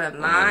cocoa at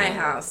my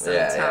house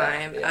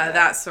sometime,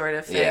 that sort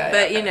of thing.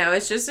 But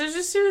it's just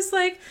she was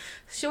like,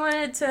 she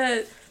wanted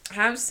to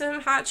have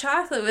some hot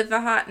chocolate with the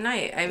hot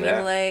night. I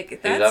mean,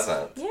 like that's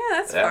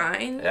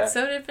fine. Yeah.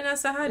 So did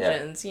Vanessa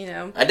Hudgens.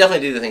 I definitely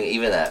do think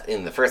even that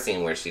in the first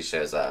scene where she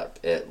shows up,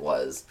 it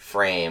was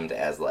framed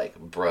as like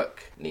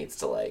Brooke needs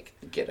to like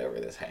get over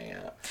this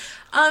hangout.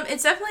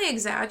 It's definitely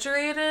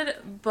exaggerated,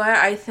 but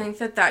I think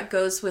that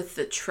goes with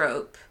the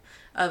trope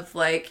of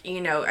like,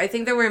 I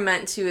think that we're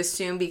meant to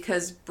assume,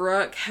 because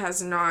Brooke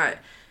has not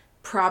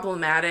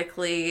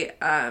problematically,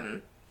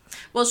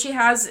 well, she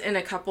has in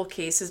a couple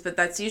cases, but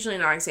that's usually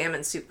not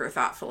examined super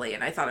thoughtfully,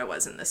 and I thought it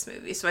was in this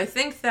movie. So I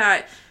think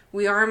that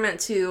we are meant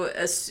to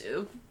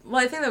assume,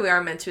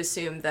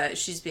 that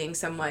she's being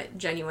somewhat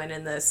genuine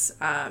in this,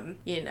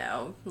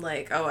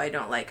 like, oh, I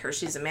don't like her,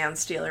 she's a man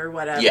stealer,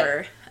 whatever.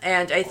 Yeah.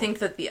 And I think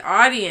that the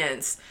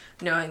audience,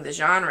 knowing the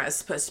genre, is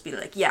supposed to be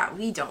like, yeah,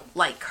 we don't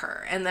like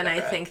her. And then I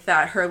think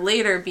that her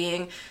later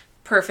being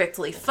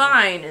perfectly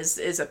fine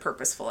is a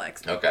purposeful like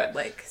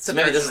so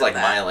maybe this is like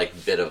my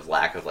like bit of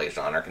lack of like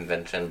genre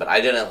convention, but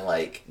I didn't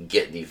like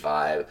get the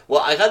vibe.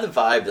 Well, I got the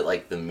vibe that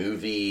like the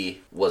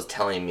movie was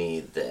telling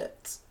me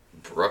that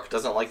Brooke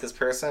doesn't like this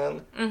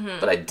person,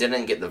 but I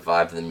didn't get the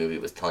vibe that the movie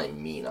was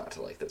telling me not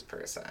to like this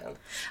person.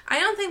 I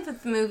don't think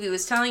that the movie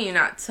was telling you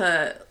not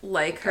to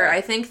like her.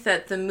 I think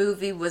that the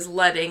movie was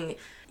letting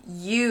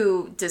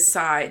you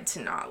decide to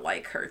not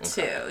like her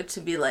too, to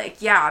be like,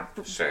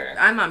 sure,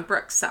 I'm on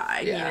Brooke's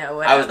side,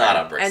 whatever. I was not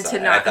on Brooke's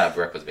side. I thought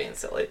Brooke was being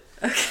silly.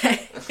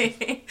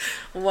 Okay.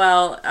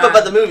 Well,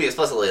 but the movie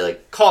explicitly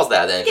like calls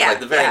that in. Like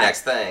the very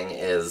next thing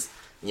is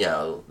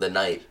the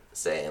knight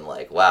saying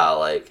like, wow,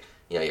 like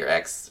your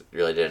ex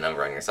really did a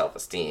number on your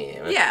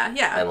self-esteem.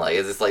 Yeah. And like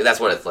it's just like that's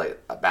what it's like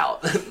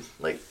about.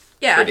 Like.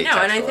 Yeah, no,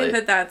 and I think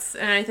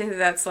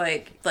that's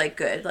like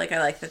good. Like I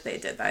like that they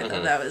did that. I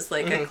thought that was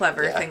like a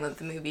clever thing that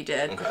the movie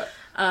did. Okay.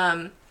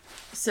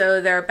 So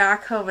they're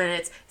back home, and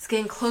it's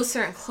getting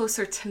closer and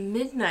closer to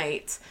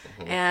midnight,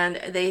 and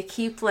they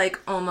keep like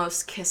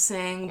almost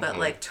kissing, but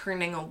like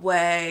turning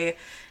away,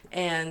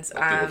 and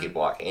people keep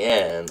walking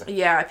in.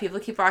 Yeah, people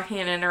keep walking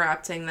in,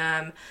 interrupting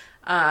them,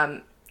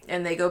 and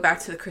they go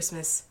back to the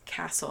Christmas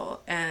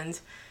castle,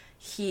 and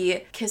he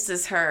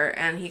kisses her,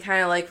 and he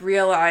kind of like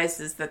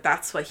realizes that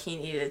that's what he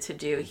needed to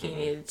do. He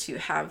needed to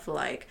have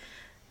like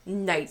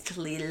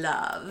knightly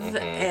love.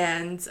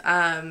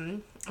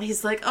 And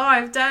he's like, oh,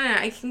 I've done it,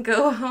 I can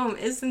go home,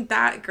 isn't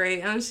that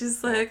great? And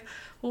she's like,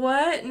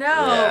 what? No.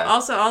 Yeah.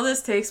 Also, all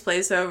this takes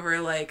place over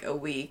like a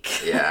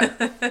week.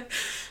 Yeah.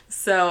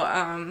 So,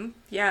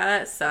 yeah,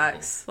 that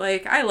sucks.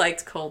 Like, I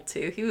liked Cole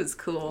too. He was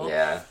cool.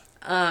 Yeah.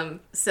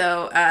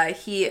 So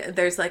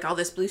there's like all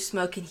this blue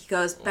smoke, and he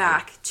goes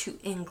back to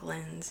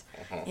England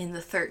in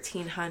the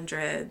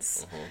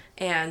 1300s,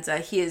 and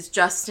he is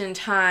just in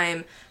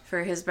time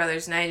for his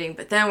brother's knighting.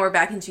 But then we're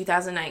back in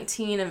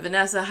 2019, and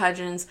Vanessa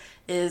Hudgens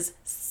is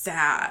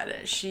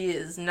sad. She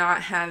is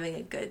not having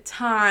a good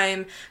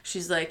time.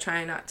 She's like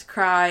trying not to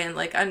cry, and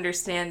like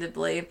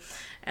understandably.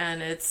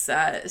 And it's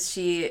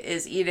she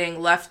is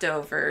eating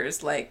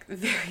leftovers like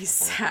very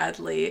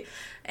sadly,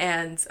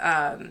 and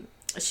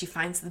she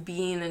finds the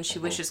bean, and she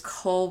wishes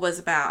Cole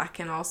was back,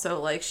 and also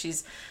like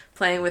she's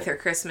playing with her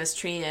Christmas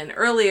tree. And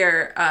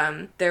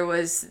earlier there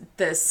was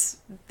this,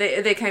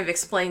 they kind of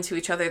explained to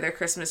each other their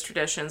Christmas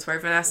traditions, where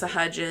Vanessa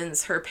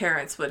Hudgens, her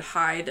parents would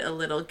hide a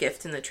little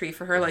gift in the tree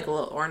for her, like a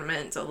little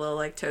ornament, a little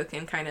like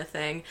token kind of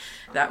thing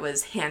that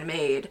was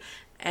handmade.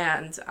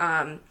 And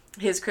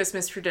his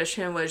Christmas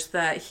tradition was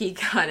that he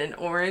got an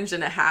orange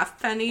and a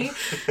half penny.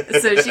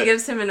 So she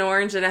gives him an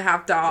orange and a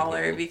half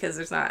dollar because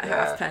there's not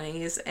half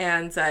pennies.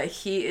 And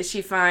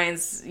she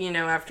finds, you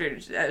know,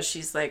 after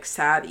she's like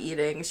sad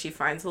eating, she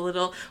finds a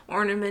little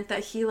ornament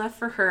that he left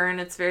for her,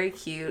 and it's very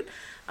cute.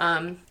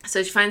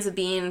 So she finds a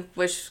bean,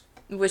 which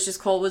wishes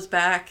Cole was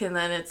back, and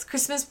then it's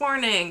Christmas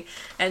morning,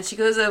 and she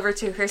goes over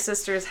to her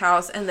sister's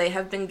house, and they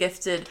have been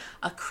gifted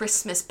a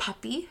Christmas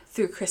puppy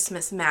through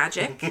Christmas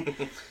magic.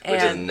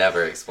 Which is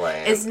never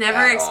explained. It's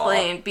never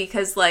explained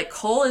because like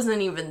Cole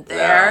isn't even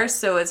there,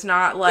 so it's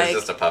not like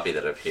it's just a puppy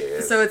that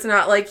appears. So it's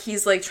not like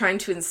he's like trying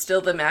to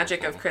instill the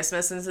magic of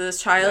Christmas into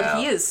this child.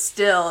 No. He is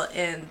still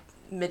in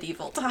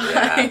medieval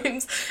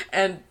times,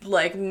 and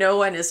like no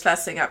one is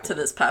fessing up to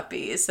this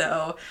puppy.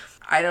 So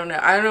I don't know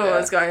what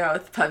was going on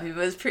with the puppy,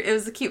 but it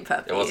was a cute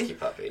puppy. It was a cute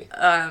puppy.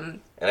 And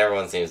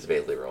everyone seems to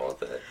basically roll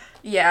with it.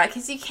 Yeah,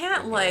 because you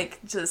can't like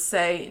just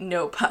say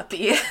no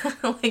puppy.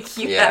 Like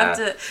you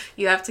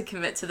have to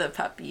commit to the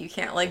puppy. You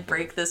can't like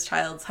break this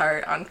child's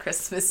heart on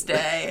Christmas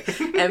Day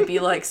and be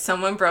like,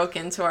 someone broke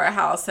into our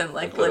house and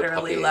like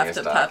literally left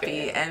a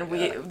puppy, and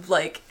we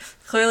like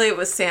clearly it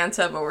was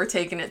Santa, but we're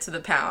taking it to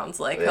the pounds.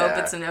 Like hope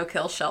it's a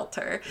no-kill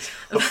shelter.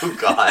 Oh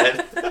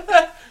God.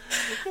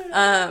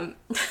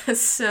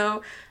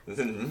 So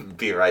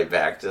be right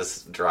back,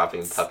 just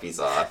dropping puppies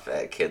off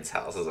at kids'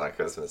 houses on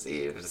Christmas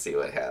Eve to see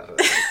what happens.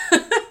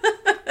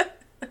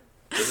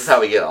 This is how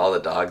we get all the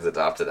dogs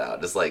adopted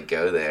out. Just like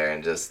go there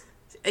and just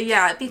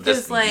because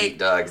just like eat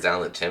dogs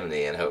down the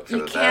chimney and hope for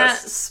the best. You can't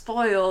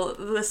spoil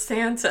the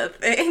Santa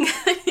thing.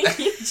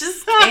 You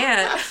just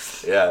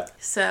can't. Yeah.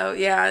 So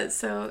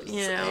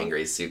you know,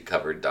 angry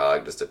suit-covered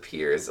dog just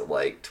appears at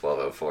like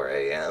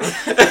 12:04 a.m.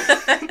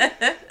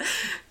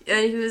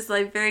 And he was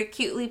like very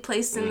cutely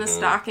placed in the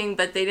stocking,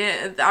 but they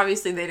didn't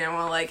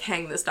want to like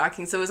hang the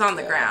stocking, so it was on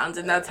the ground,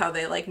 and that's how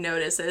they like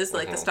notice it, is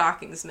like the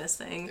stocking's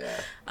missing.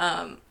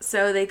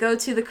 So they go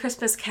to the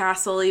Christmas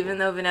castle, even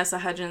though Vanessa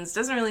Hudgens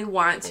doesn't really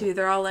want to.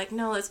 They're all like,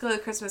 no, let's go to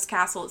the Christmas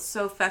castle, it's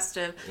so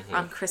festive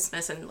on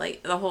Christmas, and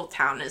like the whole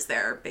town is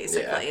there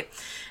basically.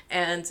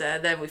 And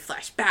then we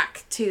flash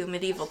back to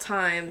medieval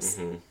times,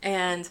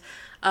 and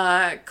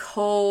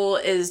Cole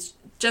is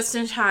just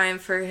in time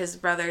for his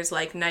brother's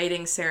like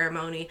knighting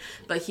ceremony,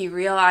 but he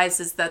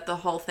realizes that the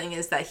whole thing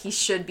is that he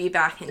should be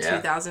back in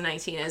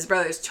 2019, and his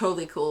brother's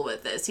totally cool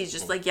with this. He's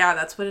just like, yeah,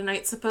 that's what a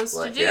knight's supposed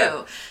to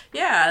do.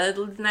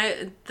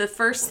 The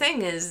first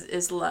thing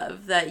is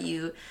love, that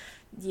you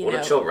what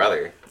know, a chill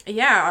brother.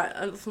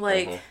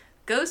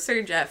 Go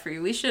Sir Geoffrey.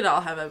 We should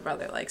all have a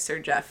brother like Sir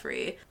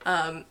Geoffrey.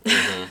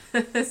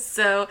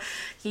 So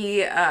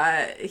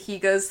he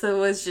goes to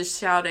was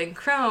just shouting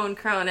crone,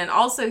 crone, and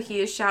also he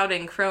is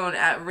shouting crone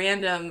at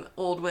random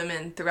old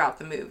women throughout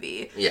the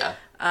movie. Yeah.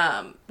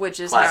 Which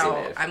is Classy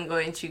how move. I'm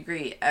going to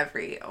greet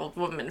every old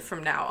woman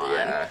from now on.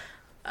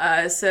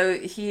 Yeah. So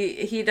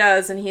he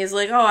does, and he's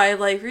like, oh, I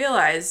like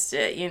realized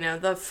it. You know,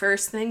 the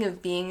first thing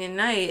of being a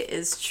knight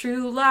is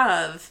true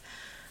love.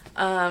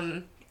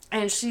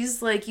 And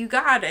she's like, you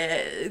got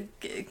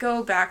it.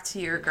 Go back to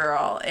your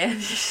girl. And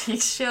he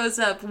shows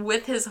up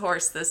with his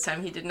horse this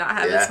time. He did not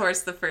have his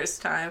horse the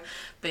first time,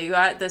 but he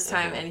got it this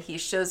time. And he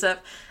shows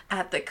up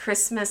at the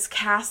Christmas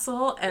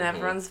castle, and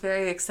everyone's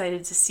very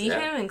excited to see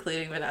him,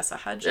 including Vanessa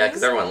Hudgens. Yeah,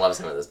 because everyone loves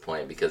him at this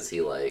point because he,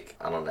 like,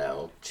 I don't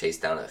know,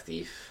 chased down a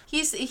thief.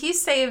 He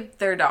saved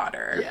their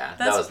daughter. Yeah,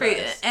 that's that was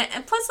pretty. nice.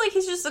 And plus, like,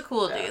 he's just a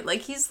cool dude.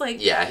 Like, he's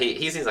like, yeah,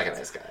 he seems like a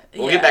nice guy.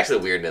 We'll get back to the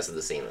weirdness of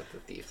the scene with the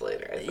thief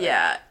later, I think.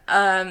 Yeah.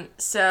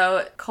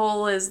 So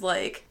Cole is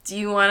like, do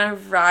you want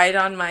to ride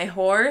on my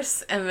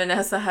horse? And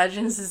Vanessa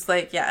Hudgens is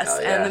like, yes.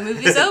 Oh, yeah. And the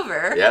movie's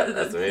over. Yeah,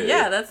 that's the movie.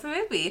 Yeah, that's the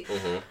movie.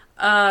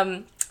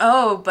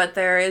 But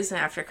there is an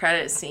after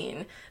credit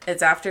scene.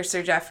 It's after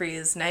Sir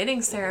Geoffrey's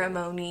knighting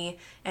ceremony,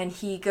 and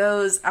he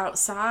goes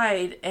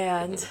outside,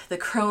 and the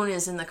crone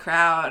is in the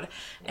crowd,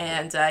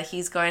 and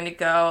he's going to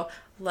go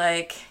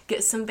like,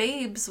 get some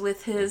babes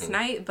with his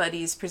knight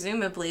buddies,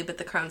 presumably, but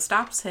the crone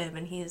stops him,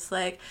 and he's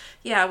like,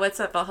 yeah, what's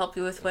up? I'll help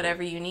you with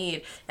whatever you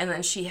need. And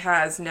then she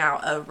has now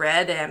a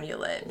red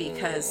amulet,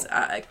 because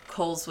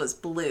Cole's was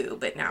blue,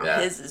 but now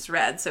his is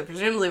red, so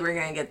presumably we're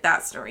going to get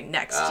that story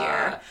next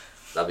year.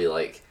 That'll be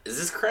like, is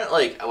this crone,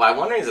 like, what I'm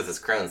wondering is if this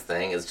crone's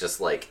thing is just,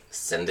 like,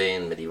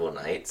 sending medieval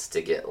knights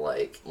to get,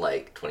 like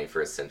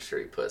 21st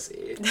century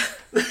pussy.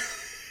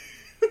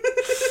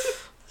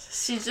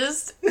 She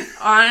just,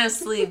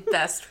 honestly,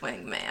 best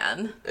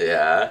wingman.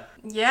 Yeah.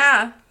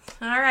 Yeah.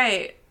 All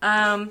right.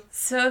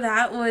 So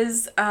that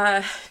was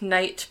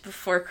Night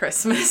Before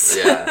Christmas.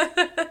 Yeah.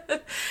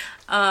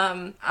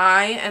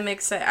 I am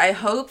excited. I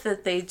hope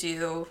that they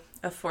do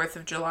a 4th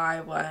of July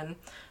one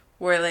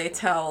where they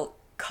tell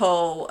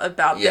Cole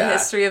about the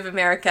history of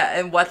America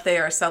and what they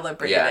are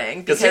celebrating. Yeah,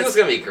 because here's what's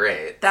going to be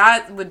great.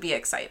 That would be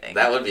exciting.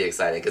 That would be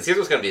exciting, because here's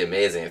what's going to be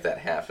amazing if that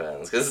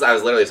happens. Because I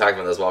was literally talking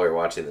about this while we were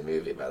watching the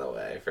movie, by the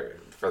way,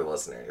 for the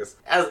listeners.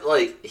 As,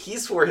 like, he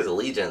swore his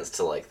allegiance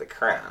to, like, the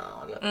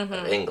crown of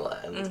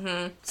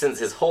England. Since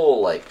his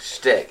whole, like,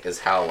 shtick is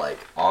how, like,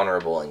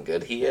 honorable and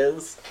good he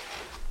is.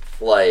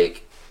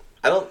 Like,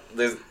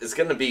 it's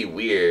gonna be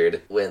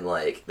weird when,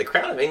 like, the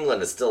crown of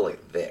England is still,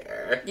 like,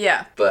 there.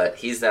 Yeah. But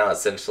he's now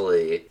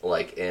essentially,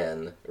 like,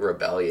 in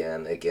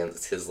rebellion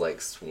against his,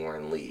 like,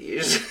 sworn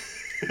liege.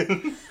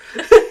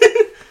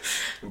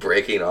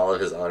 Breaking all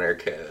of his honor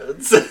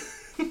codes.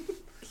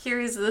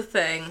 Here's the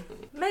thing.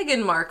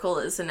 Meghan Markle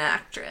is an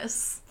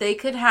actress. They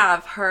could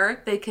have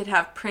her, they could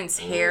have Prince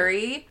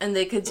Harry, and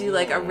they could do,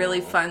 like, a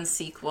really fun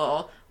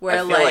sequel where,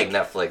 I feel like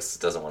Netflix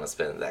doesn't want to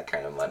spend that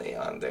kind of money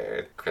on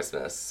their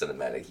Christmas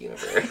cinematic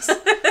universe.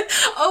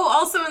 Oh,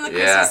 also in the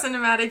Christmas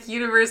cinematic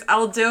universe,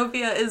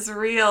 Aldovia is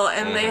real,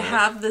 and they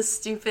have the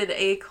stupid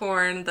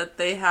acorn that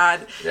they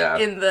had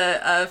in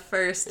the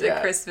first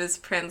Christmas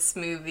Prince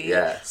movie.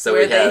 Yeah, so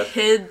where they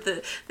hid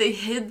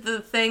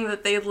the thing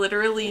that they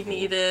literally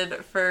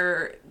needed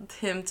for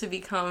him to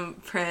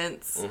become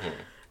Prince.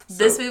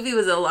 This movie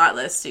was a lot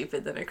less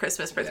stupid than A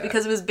Christmas Prince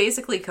because it was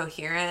basically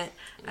coherent,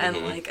 and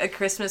like A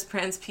Christmas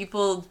Prince,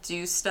 people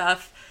do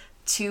stuff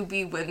to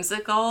be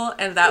whimsical,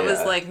 and that was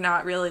like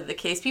not really the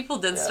case. People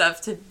did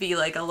stuff to be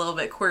like a little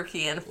bit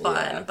quirky and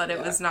fun, but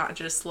it was not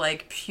just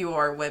like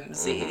pure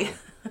whimsy.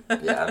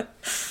 But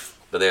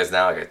there's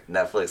now, like,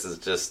 Netflix is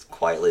just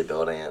quietly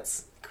building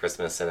its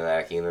Christmas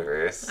cinematic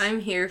universe.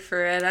 I'm here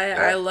for it.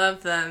 I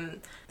love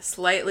them.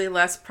 Slightly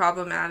less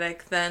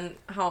problematic than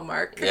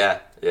Hallmark. Yeah.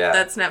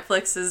 That's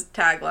Netflix's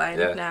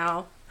tagline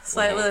now.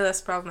 Slightly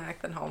less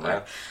problematic than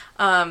Hallmark.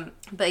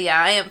 But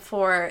yeah, I am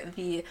for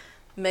the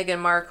Meghan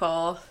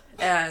Markle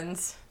and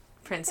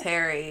Prince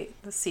Harry,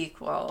 the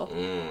sequel.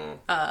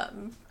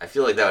 I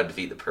feel like that would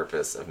defeat the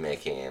purpose of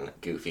making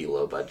goofy,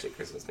 low-budget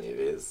Christmas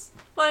movies.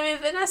 Well, I mean,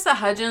 Vanessa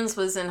Hudgens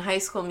was in High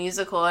School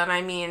Musical, and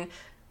I mean,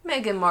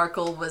 Meghan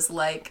Markle was,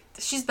 like,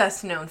 she's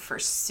best known for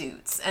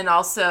Suits, and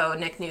also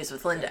Nick News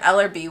with Linda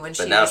Ellerbee when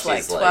she was,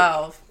 like,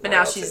 12. But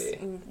now she's,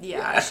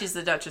 she's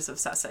the Duchess of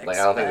Sussex. Like,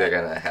 I don't think they're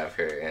gonna have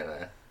her in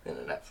a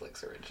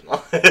Netflix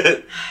original.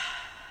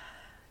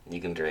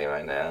 You can dream,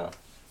 I know.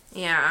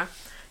 Yeah,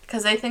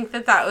 because I think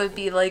that would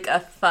be, like,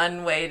 a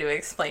fun way to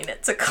explain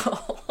it to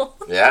Cole.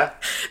 Yeah?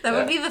 That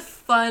would be the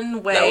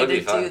fun way to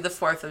do the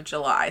 4th of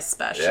July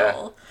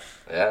special.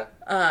 Yeah.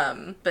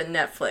 But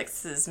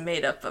Netflix is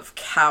made up of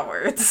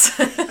cowards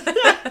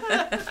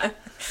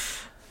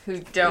who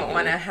don't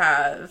want to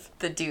have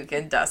the Duke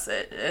and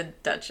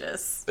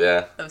Duchess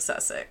of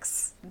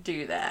Sussex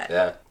do that.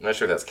 Yeah. I'm not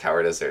sure if that's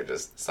cowardice or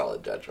just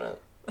solid judgment.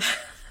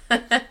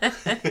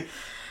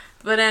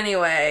 But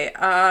anyway,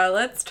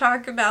 let's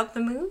talk about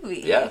the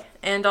movie. Yeah.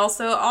 And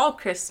also all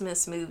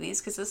Christmas movies,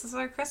 because this is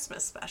our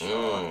Christmas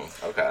special.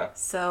 Okay.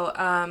 So,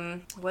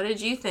 what did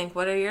you think?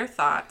 What are your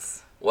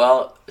thoughts?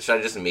 Well, should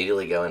I just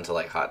immediately go into,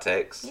 like, hot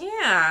takes?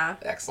 Yeah.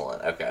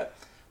 Excellent. Okay.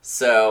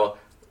 So,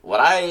 what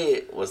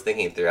I was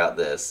thinking throughout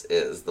this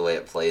is the way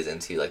it plays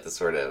into, like, the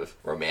sort of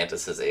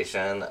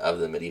romanticization of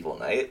the medieval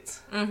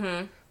knights.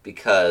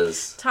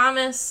 Because...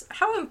 Thomas,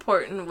 how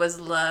important was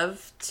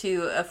love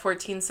to a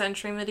 14th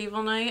century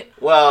medieval knight?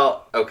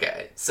 Well,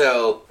 okay.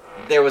 So,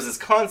 there was this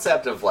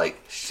concept of, like,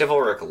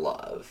 chivalric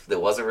love that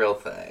was a real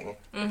thing.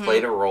 It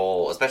played a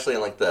role, especially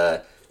in, like,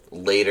 the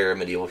later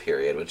medieval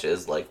period, which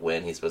is, like,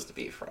 when he's supposed to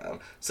be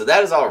from. So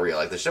that is all real.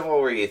 Like, the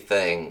chivalry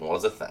thing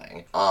was a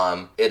thing.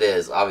 It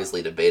is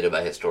obviously debated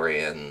by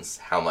historians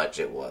how much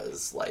it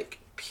was, like,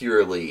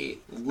 purely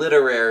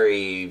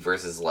literary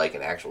versus, like,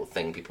 an actual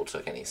thing people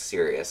took any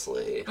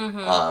seriously.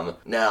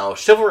 Now,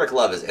 chivalric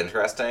love is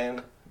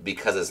interesting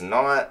because it's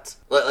not,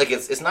 like,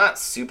 it's not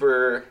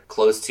super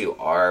close to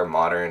our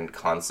modern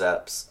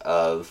concepts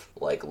of,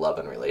 like, love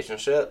and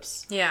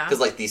relationships. Yeah. Because,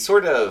 like,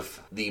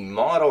 the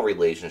model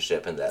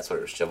relationship in that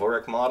sort of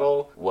chivalric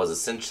model was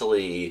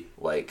essentially,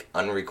 like,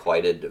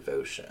 unrequited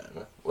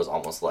devotion. Was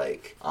almost,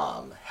 like,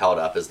 held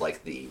up as,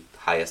 like, the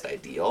highest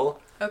ideal.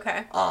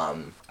 Okay.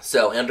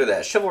 So under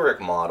that chivalric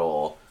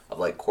model, of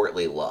like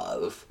courtly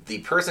love. The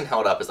person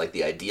held up as like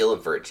the ideal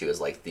of virtue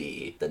is like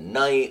the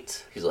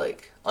knight who's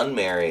like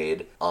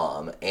unmarried,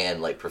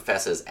 and like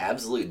professes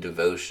absolute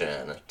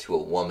devotion to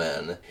a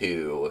woman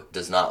who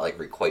does not like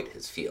requite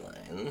his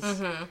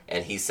feelings,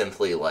 and he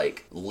simply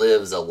like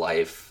lives a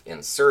life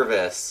in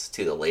service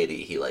to the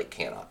lady he like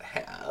cannot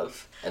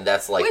have, and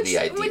that's like the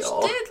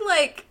ideal. Which did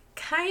like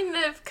kind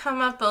of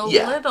come up a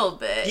little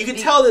bit. You could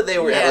tell that they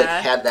were like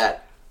had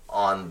that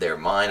on their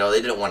mind, or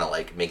they didn't want to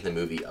like make the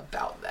movie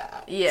about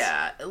that.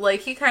 Yeah, like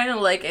he kind of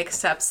like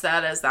accepts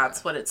that as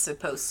that's what it's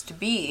supposed to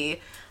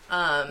be.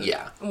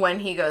 When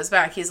he goes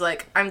back, he's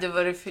like, I'm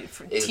devoted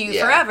to you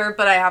forever,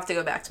 but I have to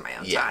go back to my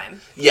own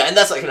time. Yeah, and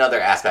that's like another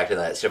aspect of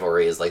that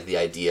chivalry is like the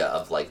idea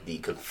of like the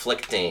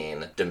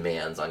conflicting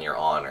demands on your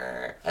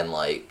honor, and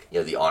like, you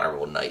know, the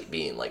honorable knight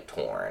being like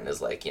torn is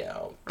like, you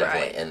know,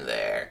 definitely in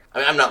there. I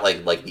mean, I'm not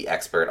like the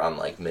expert on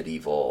like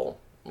medieval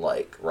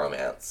like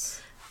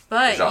romance.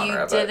 But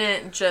genre, you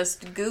didn't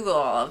just Google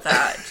all of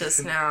that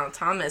just now.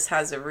 Thomas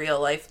has a real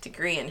life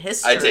degree in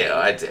history.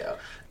 I do.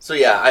 So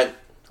yeah,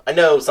 I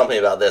know something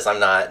about this.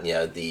 I'm not, you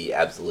know, the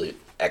absolute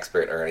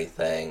expert or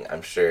anything.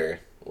 I'm sure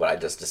what I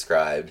just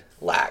described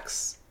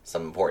lacks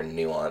some important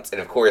nuance. And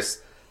of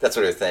course, that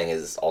sort of thing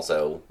is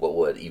also what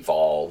would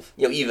evolve.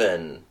 You know,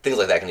 even things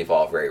like that can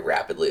evolve very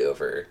rapidly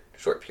over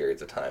short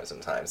periods of time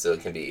sometimes. So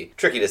it can be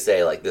tricky to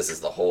say, like, this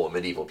is the whole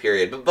medieval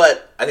period.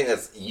 But I think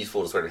that's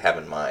useful to sort of have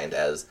in mind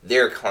as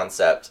their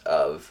concept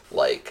of,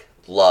 like,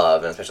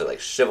 love, and especially,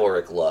 like,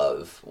 chivalric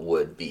love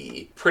would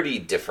be pretty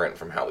different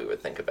from how we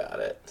would think about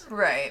it.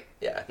 Right.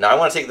 Yeah. Now, I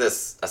want to take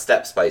this a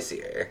step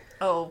spicier.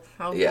 Oh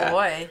yeah.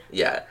 Boy.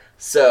 Yeah.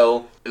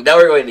 So, now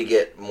we're going to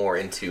get more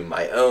into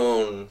my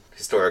own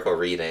historical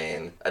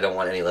reading. I don't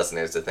want any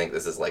listeners to think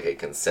this is, like, a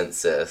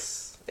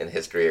consensus in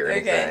history or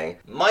anything.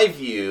 My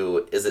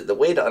view is that the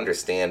way to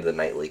understand the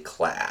knightly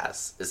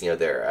class is, you know,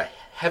 they're a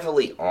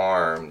heavily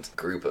armed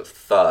group of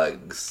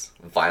thugs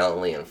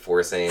violently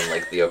enforcing,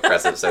 like, the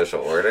oppressive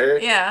social order.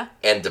 Yeah.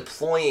 And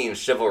deploying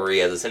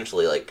chivalry as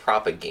essentially, like,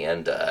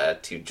 propaganda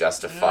to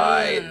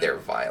justify their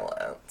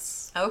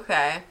violence.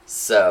 Okay.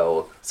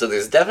 So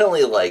there's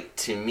definitely, like,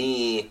 to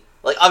me,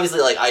 like, obviously,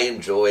 like, I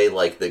enjoy,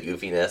 like, the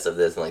goofiness of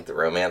this and, like, the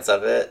romance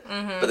of it.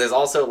 Mm-hmm. But there's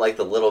also, like,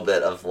 the little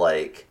bit of,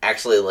 like,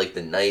 actually, like,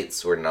 the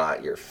knights were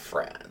not your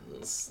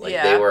friends. Like,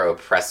 they were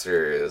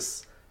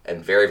oppressors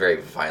and very,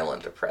 very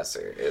violent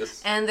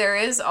oppressors. And there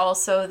is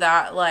also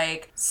that,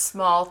 like,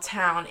 small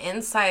town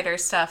insider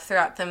stuff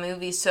throughout the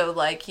movie. So,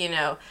 like, you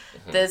know,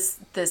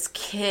 this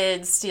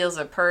kid steals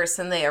a purse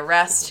and they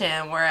arrest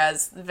him,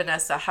 whereas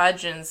Vanessa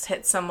Hudgens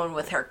hits someone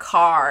with her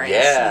car and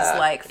she's,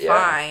 like,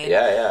 fine.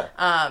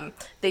 Yeah.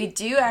 They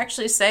do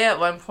actually say at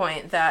one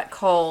point that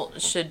Cole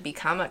should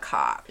become a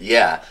cop.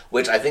 Yeah,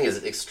 which I think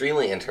is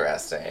extremely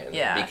interesting.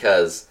 Yeah.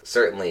 Because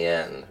certainly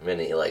in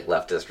many, like,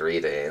 leftist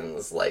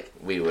readings, like,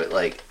 we would,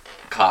 like,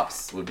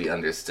 cops would be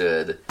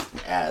understood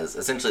as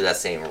essentially that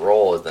same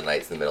role as the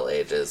knights in the Middle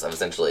Ages of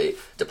essentially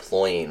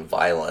deploying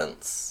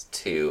violence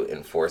to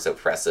enforce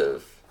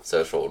oppressive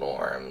social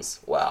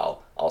norms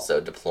while also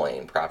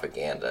deploying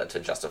propaganda to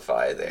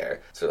justify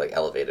their sort of like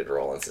elevated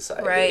role in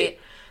society. Right.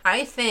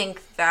 I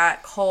think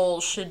that Cole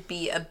should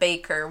be a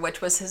baker,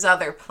 which was his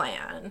other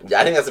plan.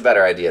 Yeah, I think that's a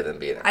better idea than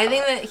being a cop. I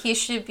think that he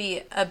should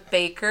be a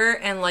baker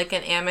and like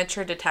an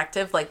amateur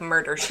detective, like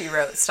Murder, She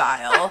Wrote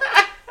style.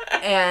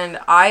 And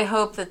I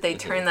hope that they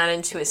turn that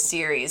into a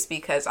series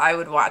because I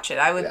would watch it.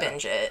 I would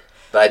binge it.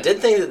 But I did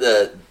think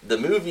that the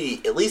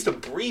movie at least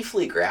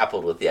briefly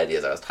grappled with the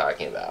ideas I was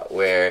talking about,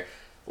 where,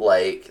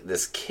 like,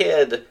 this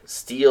kid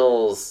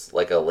steals,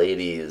 like, a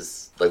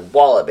lady's, like,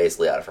 wallet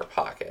basically out of her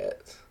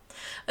pocket.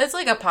 It's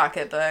like a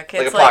pocketbook. Like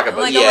it's a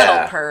pocketbook, like a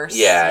little purse.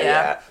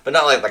 Yeah. But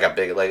not like a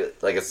big,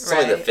 like it's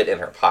something that fit in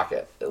her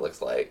pocket, it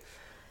looks like.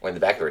 Or in the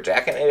back of her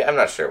jacket, maybe? I'm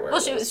not sure where it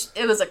was.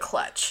 It was a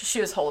clutch.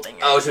 She was holding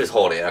it. Oh, she was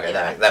holding it. Okay,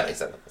 that makes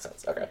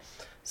sense. Okay.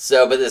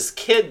 So, but this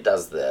kid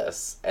does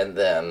this, and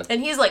then...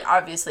 And he's, like,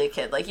 obviously a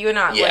kid. Like, you would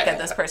not look at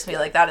this person and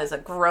be like, that is a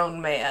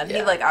grown man. Yeah.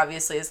 He, like,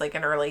 obviously is, like,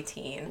 an early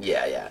teen.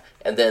 Yeah.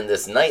 And then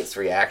this knight's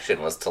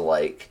reaction was to,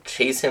 like,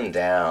 chase him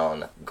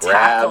down,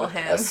 grab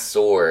a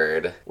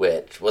sword,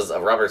 which was a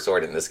rubber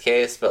sword in this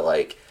case, but,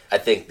 like... I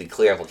think the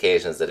clear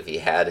implication is that if he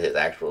had his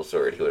actual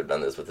sword, he would have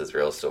done this with his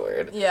real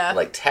sword. Yeah. And,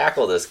 like,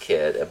 tackle this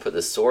kid and put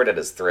the sword at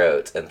his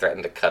throat and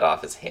threaten to cut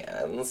off his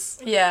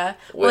hands. Yeah.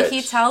 Well,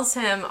 he tells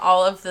him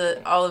all of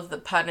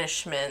the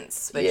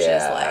punishments, which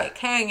is, like,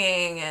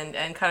 hanging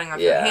and cutting off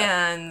your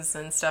hands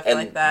and stuff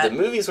like that. The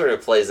movie sort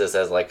of plays this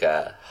as, like,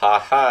 a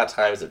ha-ha,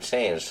 times have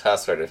changed, huh,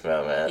 sort of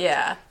moment.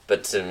 Yeah.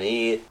 But to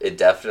me, it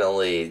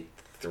definitely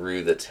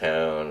threw the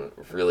tone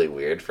really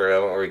weird for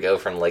him, where we go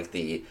from, like,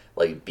 the...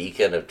 like,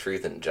 beacon of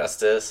truth and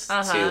justice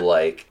to,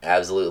 like,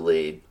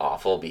 absolutely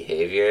awful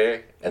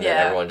behavior, and then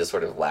everyone just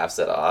sort of laughs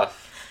it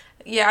off.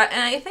 Yeah,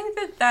 and I think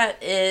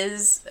that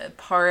is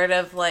part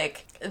of,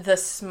 like, the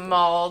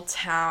small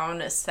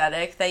town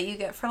aesthetic that you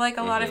get for, like,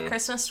 a lot of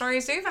Christmas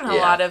stories, or even a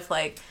lot of,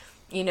 like,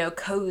 you know,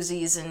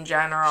 cozies in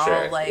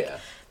general.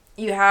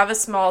 you have a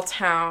small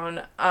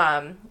town.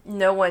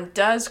 No one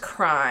does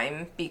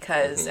crime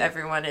because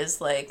everyone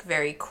is like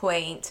very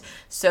quaint.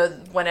 So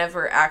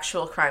whenever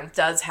actual crime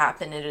does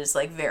happen, it is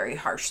like very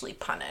harshly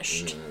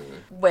punished,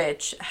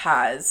 which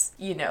has,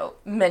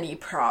 many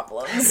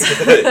problems.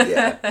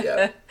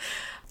 Yeah.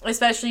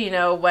 Especially,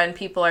 when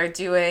people are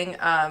doing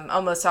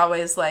almost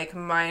always like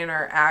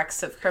minor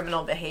acts of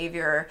criminal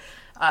behavior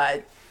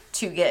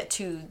to get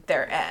to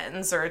their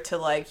ends, or to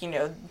like,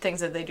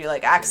 things that they do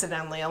like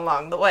accidentally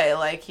along the way.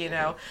 Like,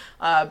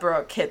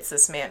 Brooke hits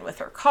this man with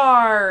her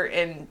car,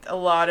 and a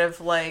lot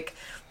of like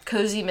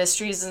cozy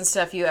mysteries and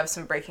stuff, you have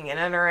some breaking and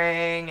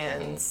entering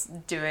and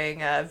doing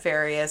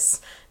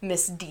various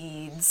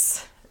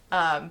misdeeds.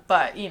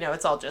 But,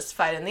 it's all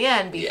justified in the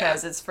end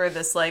because it's for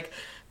this like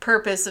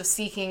purpose of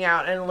seeking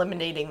out and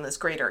eliminating this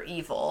greater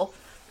evil,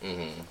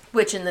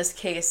 which in this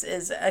case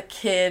is a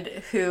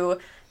kid who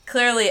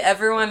clearly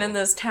everyone in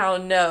this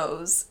town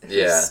knows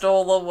who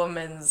stole a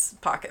woman's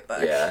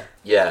pocketbook.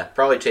 Yeah.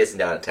 Probably chasing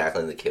down and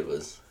tackling the kid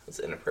was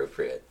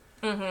inappropriate.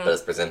 But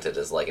it's presented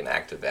as like an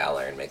act of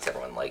valor and makes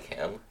everyone like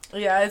him.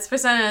 Yeah, it's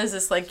presented as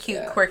this like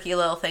cute, quirky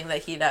little thing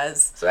that he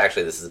does. So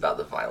actually this is about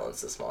the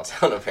violence of small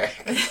town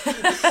America.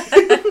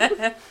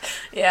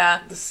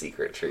 Yeah. The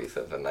secret truth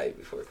of The Night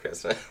Before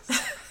Christmas.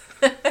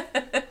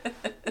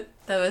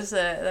 That was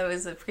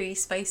a pretty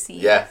spicy.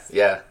 Yeah.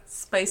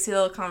 Spicy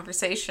little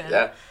conversation.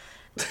 Yeah.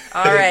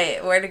 All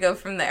right, where to go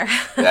from there?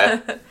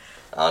 Yeah.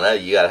 I don't know.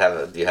 You gotta have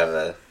a. Do you have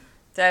a?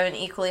 Do I have an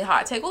equally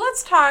hot take? Well,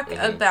 let's talk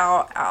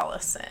about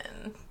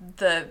Allison,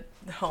 the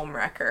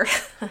homewrecker.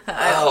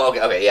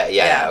 Okay.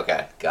 Yeah.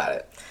 Okay, got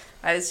it.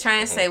 I was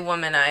trying to say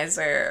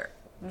womanizer,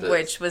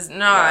 which was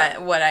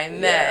not what I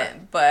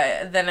meant,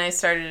 but then I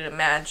started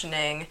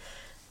imagining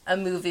a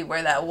movie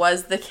where that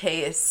was the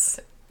case,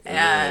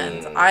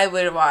 and I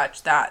would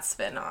watch that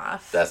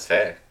spin-off. That's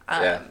fair.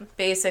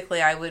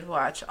 Basically, I would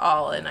watch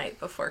all A Night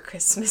Before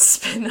Christmas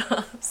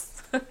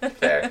spin-offs.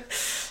 Fair.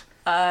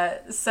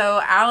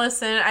 So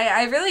Allison,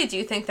 I really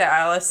do think that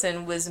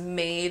Allison was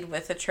made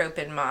with a trope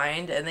in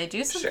mind, and they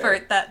do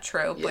subvert that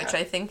trope, which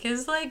I think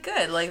is like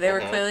good. Like they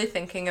were clearly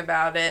thinking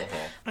about it.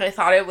 I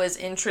thought it was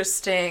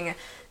interesting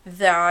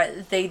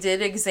that they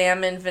did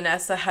examine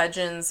Vanessa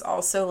Hudgens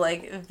also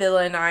like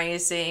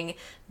villainizing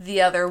the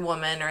other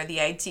woman, or the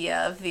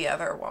idea of the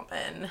other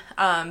woman,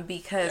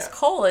 because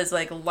Cole is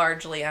like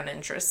largely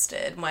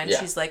uninterested when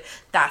she's like,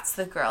 that's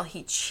the girl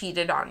he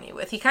cheated on me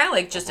with. He kind of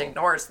like just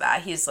ignores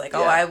that. He's like,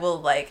 I will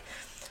like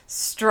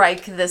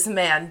strike this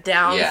man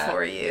down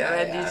for you,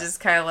 and he just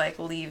kind of like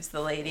leaves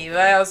the lady. But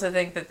I also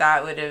think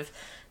that would have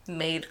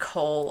made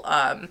Cole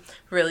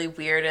really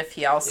weird if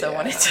he also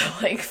wanted to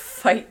like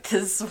fight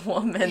this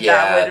woman.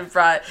 That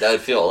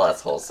would feel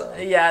less wholesome.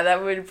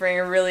 That would bring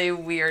a really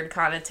weird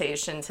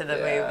connotation to the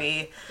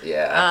movie.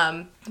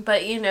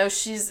 But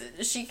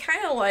she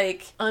kind of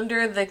like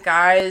under the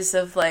guise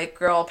of like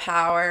girl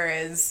power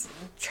is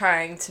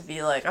trying to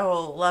be like,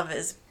 oh, love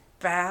is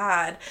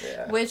bad,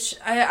 which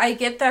I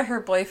get that her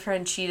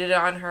boyfriend cheated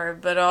on her,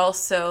 but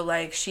also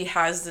like she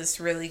has this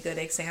really good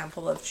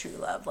example of true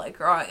love like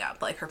growing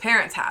up, like her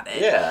parents had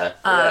it.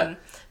 And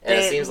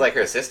it seems like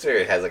her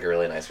sister has like a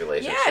really nice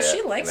relationship.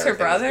 She likes her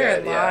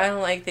brother-in-law,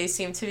 and like they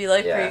seem to be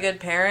like pretty good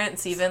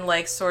parents, even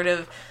like sort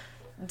of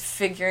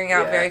figuring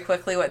out very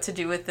quickly what to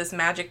do with this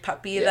magic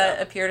puppy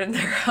that appeared in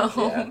their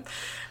home.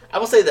 I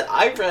will say that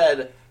I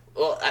read.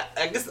 Well,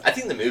 I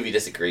think the movie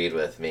disagreed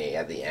with me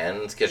at the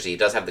end, because she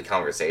does have the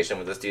conversation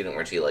with the student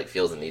where she, like,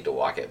 feels the need to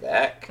walk it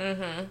back.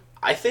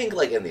 I think,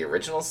 like, in the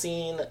original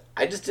scene,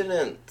 I just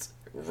didn't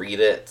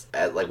read it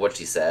at, like, what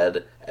she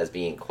said as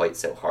being quite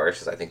so harsh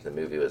as I think the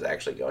movie was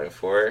actually going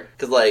for.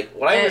 Because, like,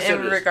 what I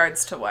understood in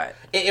regards to what?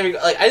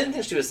 Like, I didn't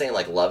think she was saying,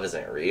 like, love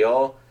isn't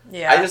real.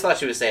 I just thought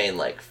she was saying,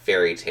 like,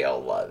 fairy tale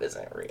love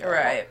isn't real.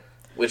 Right.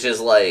 Which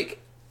is, like,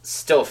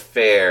 still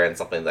fair and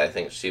something that I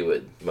think she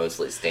would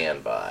mostly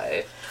stand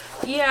by.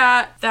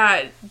 Yeah,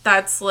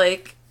 that's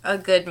like a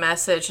good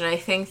message, and I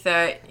think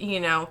that,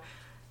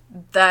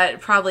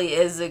 that probably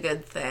is a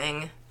good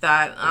thing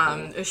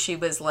that she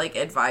was like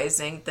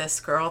advising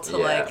this girl to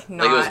like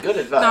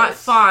not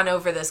fawn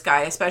over this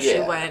guy,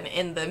 especially when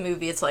in the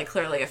movie it's like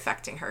clearly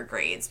affecting her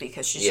grades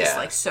because she's just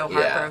like so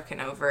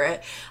heartbroken over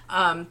it.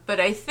 But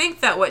I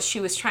think that what she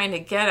was trying to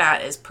get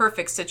at is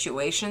perfect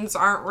situations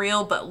aren't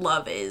real, but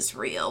love is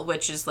real,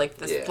 which is like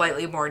the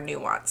slightly more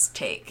nuanced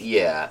take.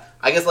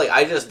 I guess, like,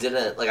 I just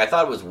didn't, like, I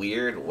thought it was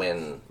weird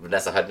when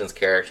Vanessa Hudgens'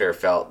 character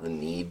felt the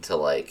need to,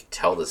 like,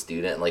 tell the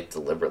student and, like,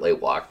 deliberately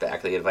walk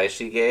back the advice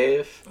she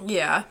gave.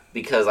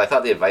 Because I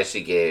thought the advice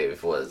she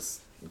gave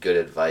was good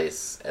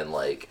advice and,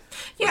 like,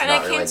 and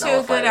it came to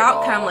a good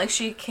outcome. Like,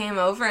 she came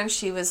over and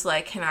she was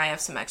like, can I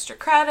have some extra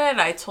credit?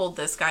 I told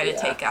this guy to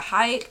take a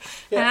hike.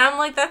 And I'm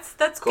like,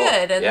 that's cool.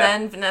 Good. And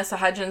then Vanessa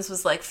Hudgens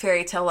was like,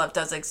 fairy tale love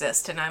does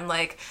exist. And I'm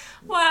like,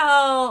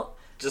 well...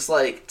 just,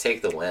 like,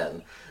 take the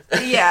win.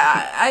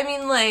 I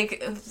mean,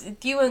 like,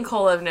 you and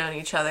Cole have known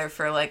each other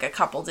for, like, a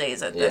couple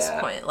days at this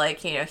point.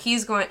 Like,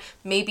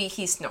 maybe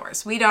he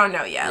snores. We don't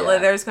know yet.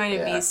 Like, there's going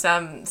to be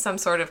some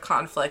sort of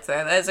conflict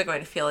there. That isn't going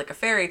to feel like a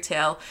fairy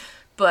tale.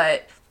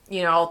 but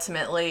you know,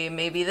 ultimately,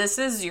 maybe this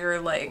is your,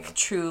 like,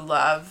 true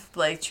love.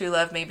 Like, true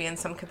love maybe in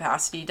some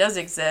capacity does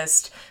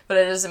exist, but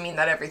it doesn't mean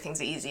that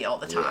everything's easy all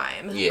the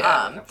time.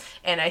 Yeah.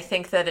 And I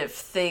think that if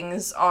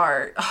things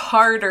are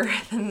harder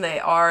than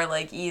they are,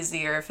 like,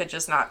 easier, if it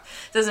just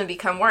doesn't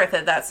become worth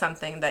it, that's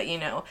something that, you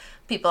know,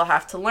 people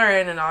have to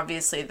learn. And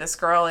obviously this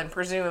girl, and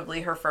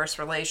presumably her first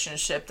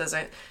relationship,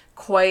 doesn't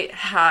quite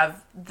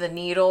have the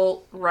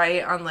needle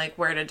right on, like,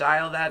 where to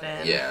dial that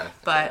in. Yeah.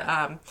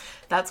 But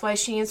that's why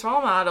she needs role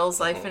models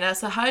like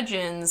Vanessa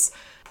Hudgens.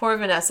 Poor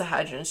Vanessa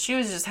Hudgens. She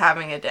was just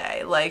having a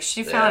day. Like,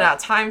 she found out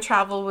time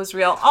travel was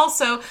real.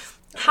 Also,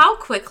 how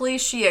quickly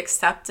she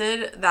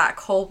accepted that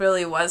Cole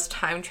really was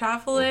time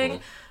traveling.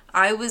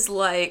 I was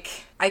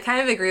like, I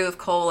kind of agree with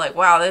Cole, like,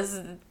 wow,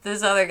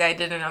 this other guy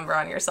did a number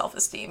on your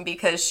self-esteem,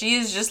 because she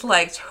is just,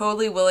 like,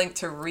 totally willing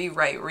to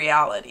rewrite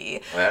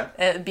reality.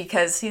 Yeah.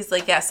 Because he's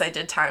like, yes, I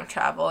did time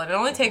travel. And it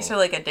only takes her,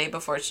 like, a day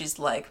before she's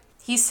like,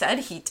 he said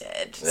he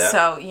did. Yeah.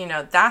 So, you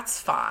know, that's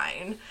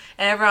fine.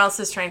 And everyone else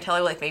is trying to tell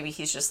her, like, maybe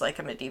he's just, like,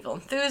 a medieval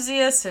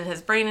enthusiast and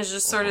his brain is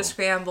just sort of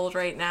scrambled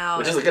right now.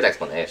 Which is a good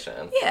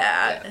explanation.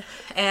 Yeah.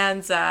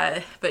 And,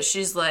 but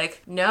she's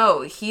like,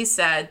 no, he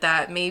said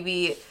that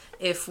maybe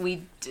if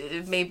we,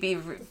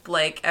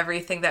 like,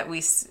 everything that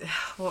we,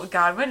 well,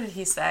 God, what did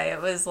he say?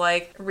 It was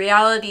like,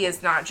 reality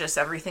is not just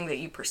everything that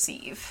you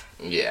perceive.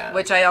 Yeah.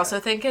 Which I also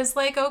think is,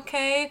 like,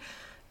 okay.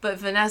 But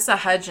Vanessa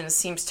Hudgens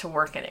seems to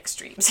work in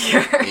extremes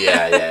here.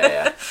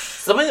 Yeah.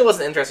 Something that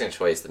was an interesting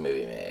choice the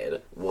movie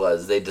made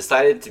was they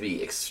decided to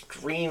be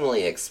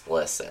extremely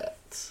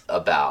explicit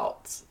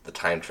about the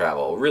time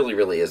travel really,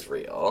 really is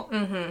real.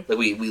 Like,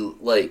 we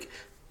like,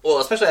 well,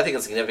 especially I think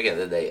it's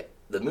significant that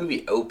the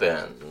movie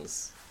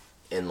opens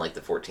in, like,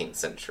 the 14th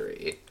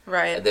century.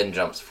 Right. And then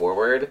jumps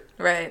forward.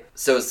 Right.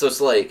 So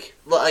it's like,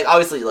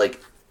 obviously,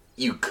 like,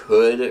 you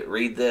could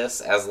read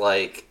this as,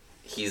 like,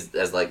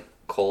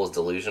 Cole is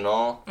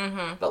delusional,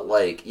 but,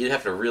 like, you'd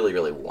have to really,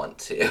 really want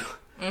to.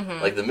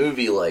 Like, the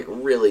movie, like,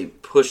 really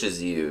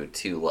pushes you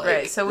to, like,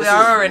 right, so we this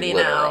already is know.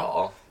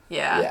 literal.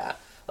 Yeah.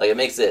 Like, it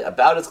makes it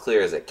about as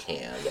clear as it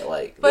can that,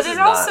 like, But this it is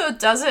also not...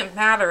 doesn't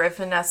matter if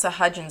Vanessa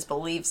Hudgens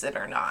believes it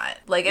or not.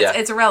 Like,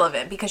 it's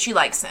irrelevant because she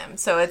likes him.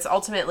 So it's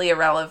ultimately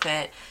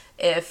irrelevant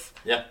if,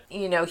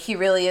 you know, he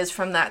really is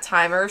from that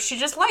time, or if she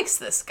just likes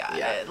this guy.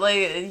 Yeah.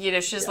 Like, you know,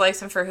 she just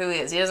likes him for who he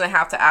is. He doesn't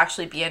have to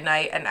actually be a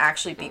knight and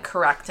actually be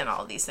correct in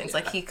all these things. Yeah.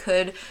 Like, he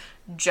could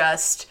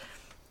just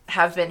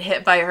have been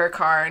hit by her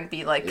car and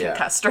be, like,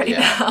 concussed right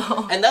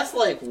now. And that's,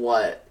 like,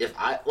 what, if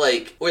I,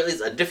 like, or at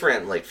least a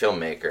different, like,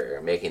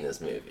 filmmaker making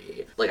this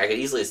movie, like, I could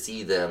easily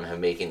see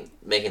them making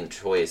the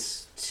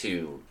choice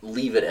to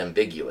leave it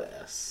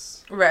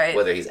ambiguous. Right.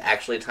 Whether he's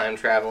actually time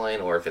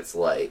traveling or if it's,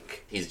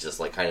 like, he's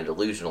just, like, kind of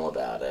delusional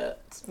about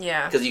it.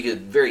 Yeah. Because you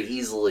could very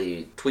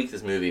easily tweak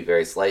this movie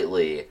very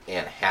slightly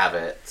and have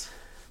it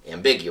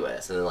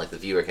ambiguous, and then, like, the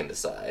viewer can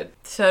decide.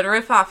 So to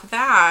riff off of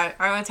that,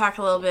 I want to talk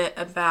a little bit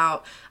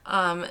about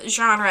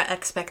genre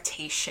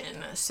expectation.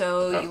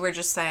 So you were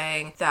just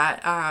saying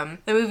that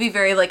the movie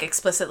very, like,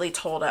 explicitly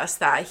told us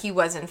that he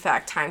was in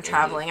fact time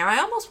traveling, and I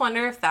almost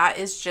wonder if that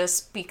is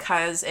just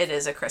because it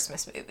is a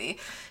Christmas movie.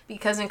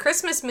 Because in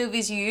Christmas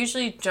movies, you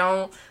usually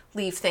don't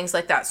leave things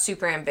like that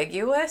super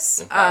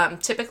ambiguous.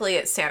 Typically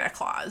it's Santa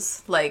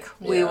Claus. Like,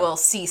 we will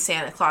see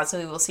Santa Claus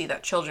and we will see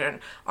that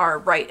children are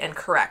right and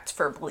correct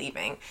for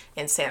believing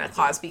in Santa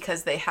Claus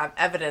because they have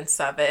evidence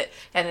of it,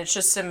 and it's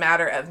just a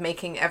matter of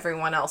making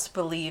everyone else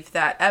believe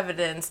that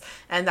evidence,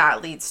 and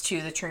that leads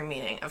to the true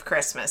meaning of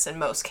Christmas in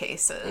most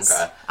cases.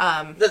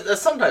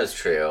 That's sometimes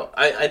true.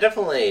 I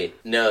definitely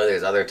know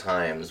there's other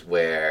times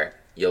where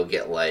you'll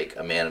get, like,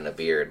 a man in a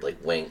beard, like,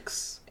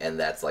 winks, and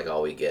that's, like,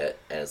 all we get,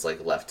 and it's,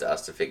 like, left to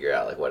us to figure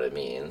out, like, what it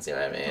means, you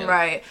know what I mean?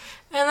 Right.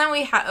 And then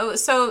we have,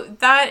 so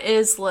that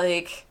is,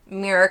 like,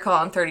 Miracle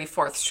on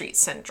 34th Street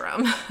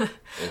syndrome,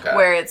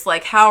 where it's,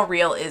 like, how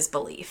real is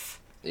belief?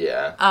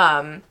 Yeah.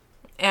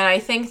 And I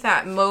think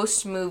that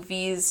most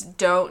movies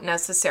don't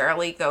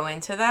necessarily go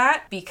into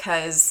that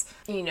because,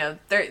 you know,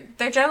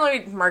 they're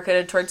generally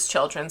marketed towards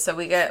children, so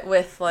we get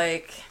with,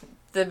 like,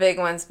 the big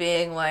ones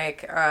being,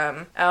 like,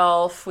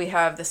 Elf, we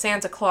have the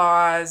Santa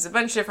Claus, a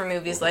bunch of different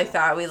movies like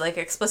that. We, like,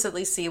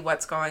 explicitly see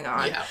what's going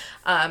on.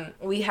 Yeah.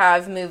 We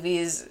have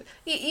movies,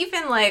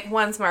 even, like,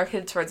 ones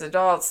marketed towards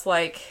adults,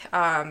 like,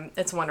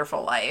 It's a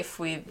Wonderful Life.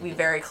 We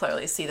very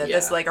clearly see that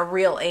this is, like, a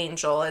real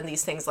angel, and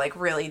these things, like,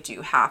 really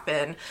do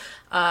happen.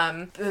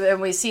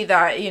 And we see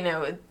that, you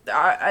know,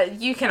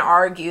 you can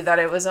argue that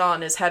it was all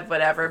in his head,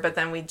 whatever, but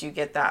then we do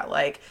get that,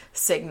 like,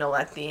 signal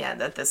at the end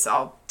that this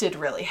all did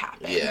really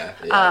happen.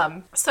 Yeah.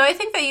 So I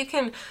think that you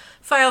can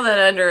file that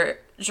under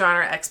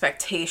genre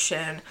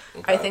expectation.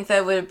 I think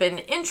that would have been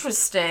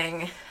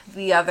interesting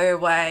the other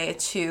way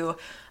to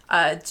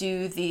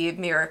do the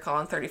Miracle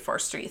on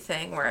 34th Street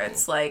thing, where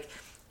it's like,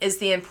 is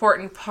the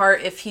important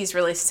part if he's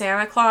really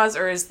Santa Claus,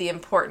 or is the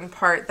important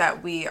part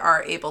that we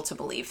are able to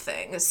believe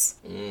things?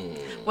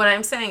 What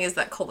I'm saying is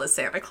that Cole is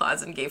Santa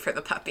Claus and gave her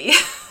the puppy.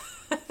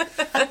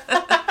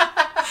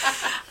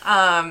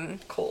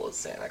 Cole is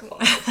Santa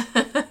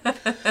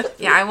Claus.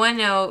 Yeah, I want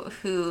to know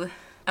who.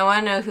 I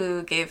want to know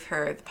who gave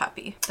her the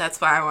puppy.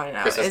 That's what I want to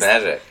know. Christmas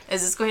magic.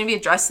 Is this going to be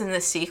addressed in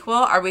the sequel?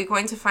 Are we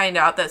going to find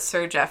out that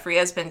Sir Geoffrey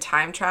has been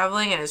time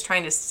traveling and is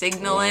trying to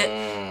signal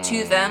it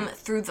to them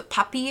through the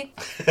puppy?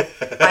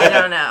 I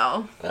don't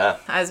know. Yeah.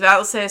 I was about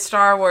to say a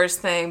Star Wars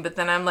thing, but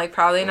then I'm like,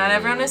 probably not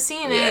everyone has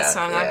seen it, so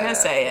I'm not going to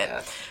say it.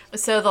 Yeah.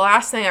 So the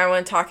last thing I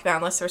want to talk about,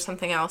 unless there's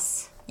something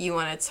else you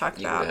wanted to talk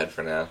You about. go ahead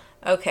for now.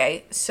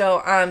 Okay,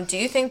 so do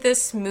you think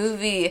this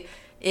movie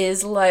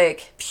is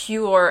like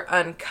pure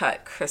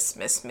uncut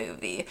Christmas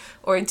movie,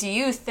 or do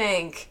you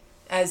think,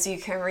 as you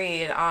can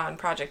read on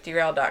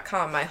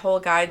projectderail.com, my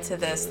whole guide to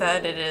this,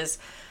 that it is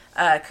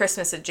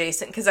Christmas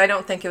adjacent? Because I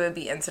don't think it would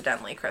be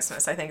incidentally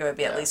Christmas. I think it would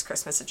be at least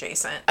Christmas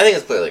adjacent. I think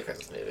it's clearly a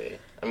Christmas movie.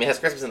 I mean, it has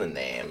Christmas in the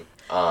name.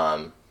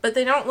 But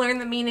they don't learn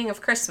the meaning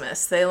of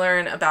Christmas. They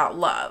learn about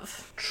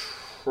love.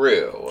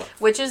 True.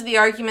 Which is the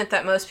argument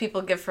that most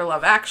people give for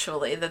Love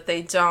Actually, that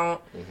they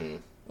don't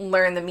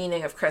learn the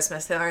meaning of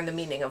Christmas. They learn the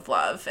meaning of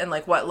love and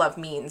like what love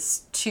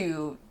means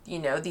to, you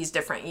know, these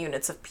different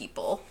units of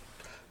people.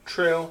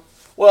 True.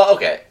 Well,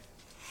 okay.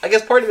 I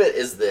guess part of it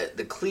is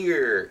the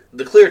clear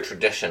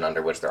tradition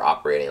under which they're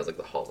operating is like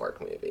the Hallmark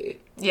movie.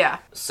 Yeah.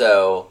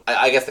 So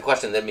I guess the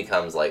question then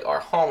becomes like, are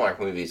Hallmark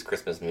movies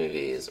Christmas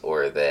movies,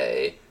 or are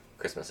they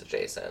Christmas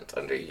adjacent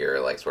under your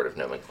like sort of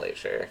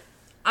nomenclature?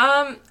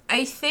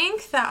 I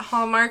think that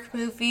Hallmark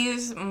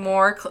movies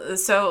more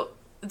so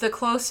the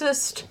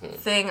closest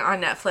thing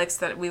on Netflix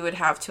that we would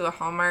have to a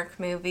Hallmark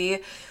movie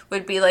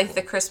would be like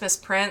The Christmas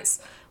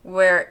Prince,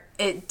 where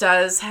it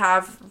does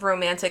have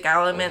romantic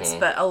elements,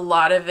 but a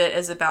lot of it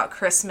is about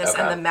Christmas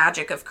and the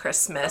magic of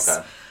Christmas.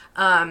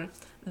 Okay.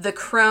 The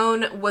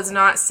crone was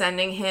not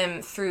sending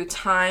him through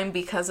time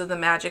because of the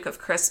magic of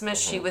Christmas.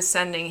 She was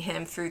sending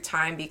him through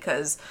time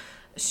because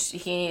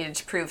he needed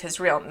to prove his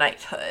real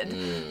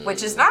knighthood,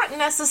 which is not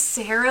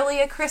necessarily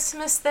a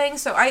Christmas thing.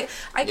 So I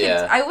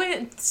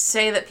wouldn't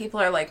say that people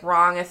are like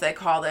wrong if they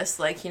call this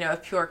like, you know, a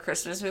pure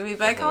Christmas movie,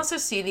 but I can also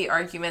see the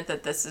argument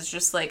that this is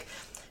just like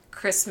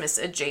Christmas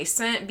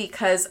adjacent,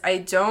 because I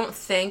don't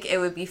think it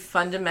would be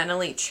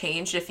fundamentally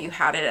changed if you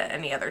had it at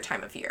any other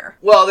time of year.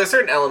 Well, there's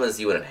certain elements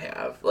you wouldn't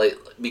have, like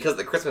because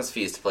the Christmas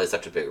feast plays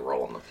such a big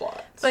role in the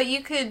plot. But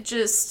you could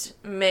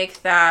just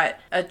make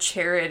that a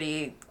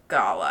charity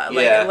gala,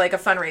 like a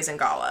fundraising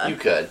gala. You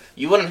could.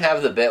 You wouldn't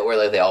have the bit where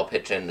like they all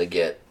pitch in to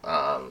get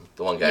the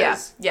one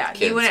guy's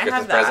kids you wouldn't Christmas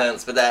have that.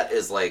 presents, but that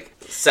is like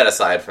set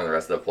aside from the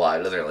rest of the plot.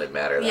 It doesn't really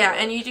matter. Yeah,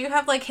 and you do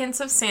have like hints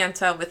of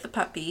Santa with the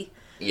puppy.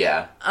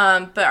 Yeah.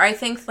 But I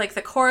think like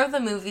the core of the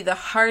movie, the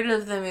heart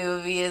of the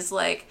movie is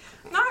like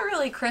not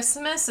really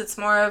Christmas. It's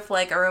more of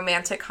like a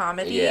romantic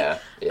comedy. Yeah.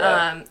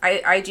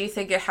 I do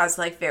think it has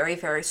like very,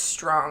 very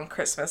strong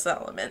Christmas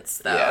elements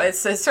though. Yeah. It's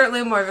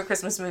certainly more of a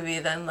Christmas movie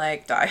than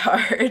like Die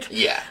Hard.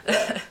 Yeah.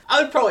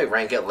 I would probably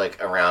rank it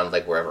like around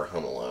like wherever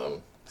Home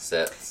Alone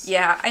sits.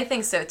 Yeah, I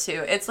think so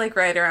too. It's like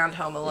right around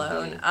Home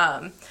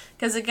Alone.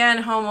 Because again,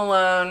 Home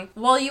Alone,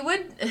 well, you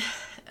would...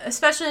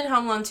 Especially in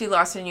Home Alone 2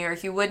 Lost in New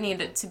York, you would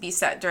need it to be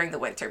set during the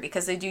winter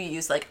because they do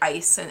use like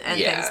ice and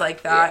things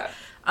like that.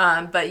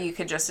 Yeah. But you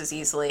could just as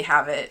easily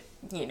have it,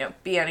 you know,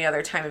 be any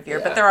other time of year.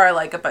 Yeah. But there are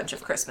like a bunch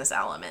of Christmas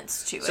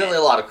elements to it. Certainly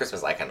a lot of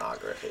Christmas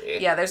iconography.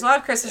 Yeah, there's a lot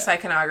of Christmas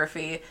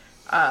iconography.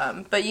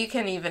 But you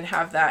can even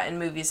have that in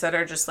movies that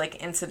are just like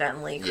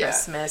incidentally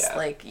Christmas,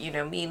 like, you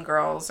know, Mean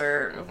Girls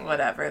or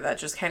whatever, that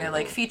just kind of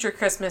like feature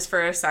Christmas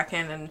for a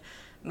second and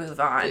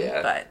move on.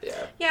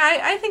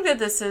 I think that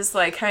this is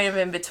like kind of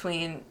in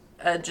between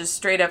a just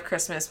straight up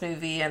Christmas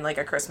movie and like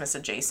a Christmas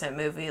adjacent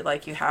movie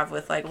like you have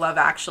with like Love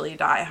Actually,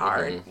 Die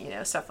Hard, you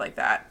know, stuff like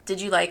that. Did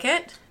you like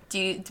it?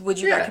 Would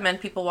you recommend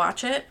people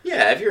watch it?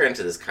 Yeah, if you're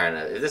into this kind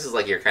of, if this is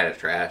like your kind of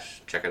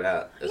trash, check it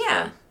out. It's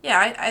fun.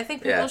 I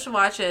think people should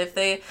watch it if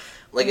they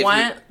like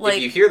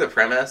if you hear the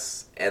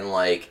premise and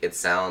like it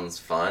sounds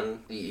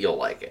fun, you'll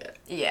like it.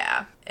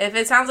 Yeah. If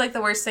it sounds like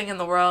the worst thing in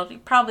the world, you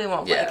probably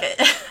won't like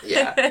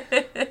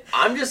it.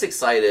 I'm just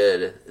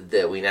excited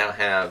that we now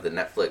have the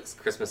Netflix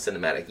Christmas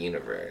Cinematic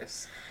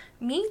Universe.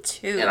 Me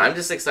too. And I'm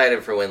just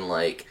excited for when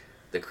like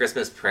the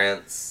Christmas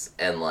Prince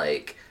and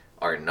like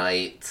our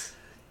knight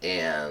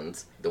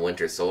and the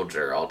Winter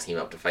Soldier all team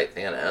up to fight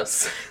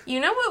Thanos. You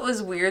know what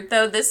was weird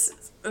though? This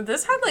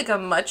had like a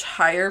much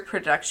higher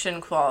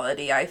production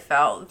quality, I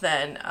felt,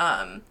 than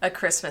A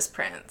Christmas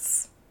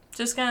Prince.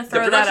 Just gonna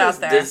throw that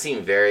out there. The did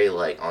seem very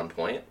like on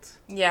point.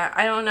 Yeah,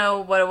 I don't know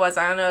what it was.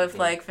 I don't know if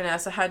like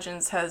Vanessa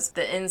Hudgens has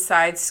the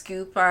inside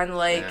scoop on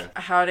like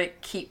how to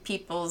keep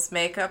people's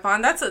makeup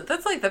on. That's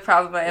like the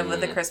problem I have with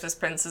The Christmas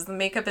Prince is the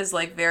makeup is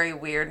like very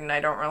weird and I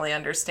don't really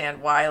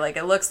understand why. Like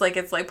it looks like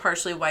it's like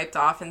partially wiped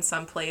off in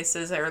some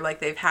places or like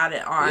they've had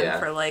it on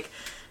for like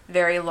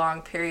very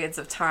long periods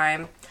of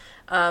time.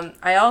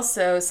 I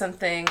also,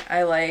 something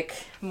I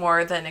like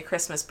more than A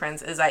Christmas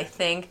Prince is I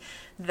think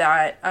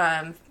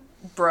that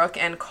Brooke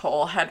and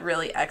Cole had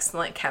really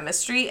excellent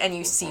chemistry, and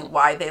you see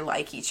why they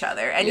like each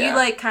other. And you,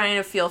 like, kind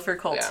of feel for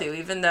Cole, too,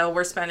 even though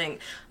we're spending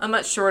a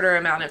much shorter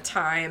amount of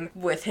time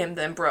with him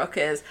than Brooke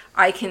is.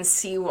 I can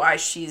see why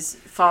she's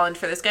fallen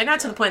for this guy.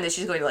 Not to the point that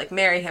she's going to, like,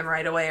 marry him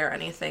right away or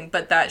anything,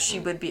 but that she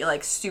would be,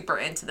 like, super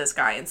into this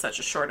guy in such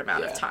a short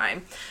amount of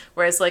time.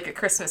 Whereas, like, A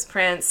Christmas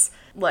Prince,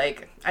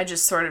 like, I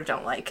just sort of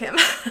don't like him.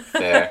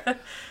 Fair.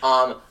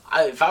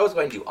 If I was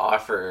going to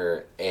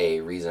offer a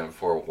reason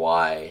for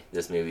why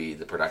this movie,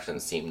 the production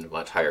seemed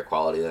much higher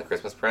quality than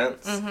Christmas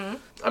Prince,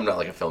 I'm not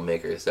like a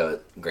filmmaker, so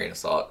grain of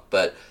salt,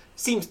 but it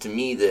seems to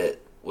me that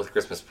with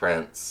Christmas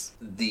Prince,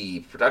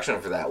 the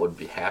production for that would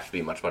have to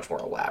be much, much more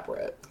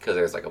elaborate, because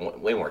there's like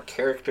way more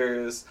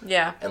characters,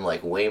 and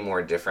like way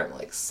more different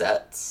like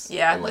sets,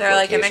 and like they're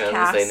like in a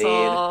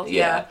castle, they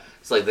need,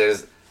 so like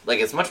there's like,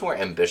 it's much more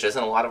ambitious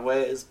in a lot of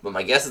ways, but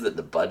my guess is that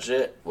the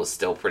budget was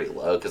still pretty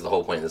low, because the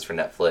whole point of this for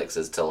Netflix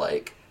is to,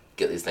 like,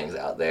 get these things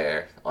out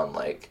there on,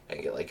 like,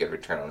 and get, like, a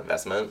return on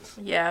investment.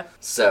 Yeah.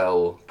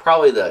 So,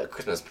 probably the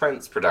Christmas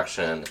Prince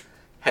production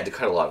had to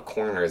cut a lot of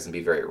corners and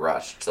be very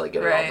rushed to, like,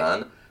 get it all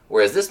done.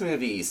 Whereas this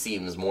movie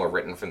seems more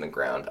written from the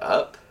ground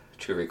up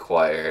to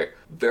require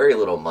very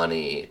little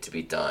money to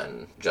be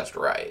done just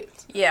right.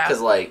 Yeah.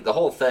 Because, like, the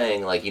whole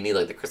thing, like, you need,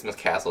 like, the Christmas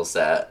castle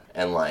set,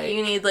 and, like...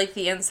 You need, like,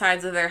 the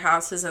insides of their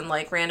houses in,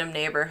 like, random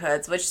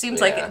neighborhoods, which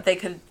seems like they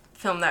could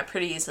film that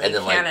pretty easily in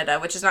Canada,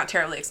 which is not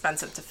terribly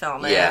expensive to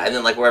film in. Yeah, and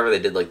then, like, wherever they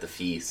did, like, the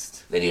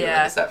feast, they needed,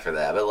 like, a set for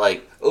that. But,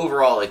 like,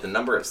 overall, like, the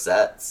number of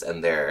sets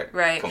and their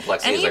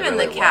complexity is, like, even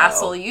really the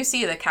castle, you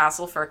see the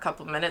castle for a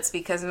couple minutes,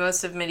 because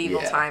most of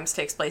medieval times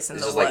takes place in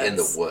the woods. It's just, like, in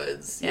the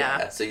woods.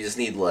 Yeah. So you just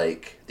need,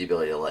 like, the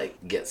ability to, like,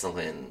 get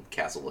something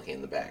castle-looking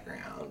in the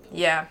background.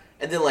 Yeah.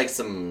 And then, like,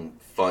 some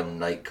fun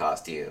night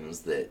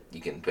costumes that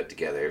you can put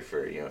together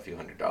for, you know, a few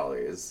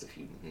 $100s if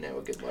you know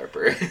a good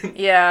LARPer.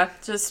 Yeah,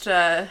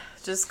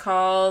 just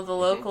call the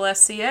local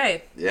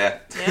SCA. Yeah.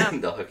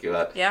 They'll hook you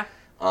up. Yeah.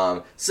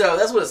 So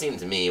that's what it seemed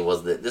to me,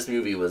 was that this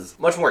movie was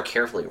much more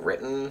carefully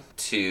written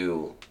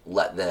to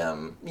let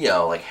them, you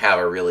know, like, have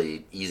a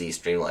really easy,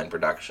 streamlined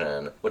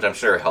production, which I'm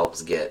sure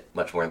helps get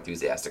much more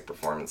enthusiastic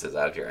performances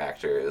out of your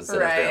actors.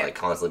 And if they're, like,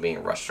 constantly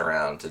being rushed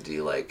around to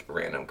do, like,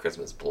 random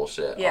Christmas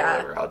bullshit all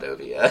over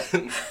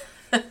Aldovia.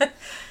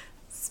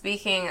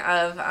 Speaking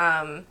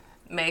of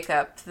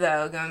makeup,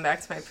 though, going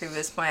back to my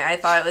previous point, I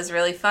thought it was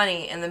really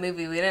funny in the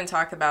movie. We didn't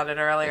talk about it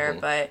earlier,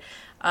 but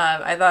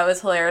I thought it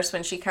was hilarious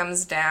when she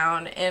comes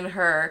down in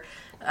her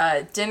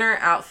dinner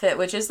outfit,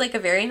 which is like a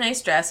very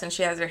nice dress, and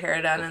she has her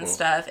hair done and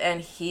stuff, and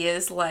he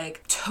is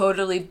like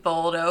totally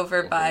bowled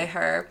over by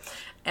her.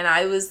 And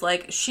I was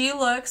like, she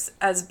looks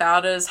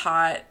about as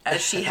hot as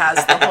she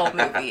has the whole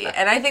movie.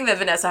 And I think that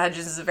Vanessa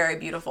Hudgens is a very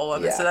beautiful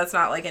woman, so that's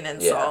not like an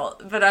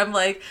insult. But I'm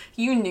like,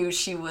 you knew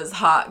she was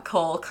hot,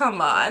 Cole. Come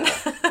on.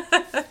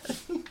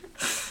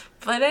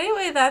 But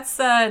anyway, that's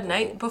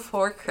Night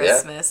Before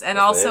Christmas. And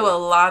also a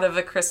lot of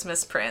A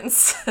Christmas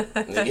Prince.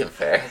 Yeah,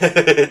 fair.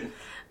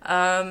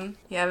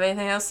 You have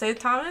anything else to say,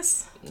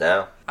 Thomas?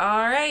 No.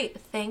 All right.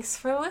 Thanks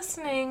for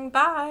listening.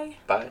 Bye.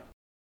 Bye.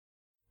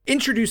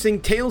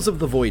 Introducing Tales of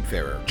the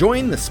Voidfarer.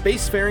 Join the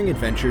spacefaring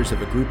adventures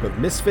of a group of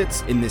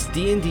misfits in this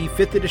D&D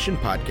 5th edition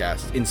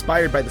podcast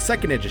inspired by the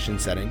 2nd edition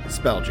setting,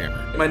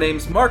 Spelljammer. My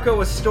name's Marco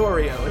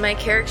Astorio. My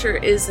character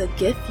is a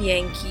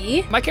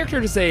Githyanki. My character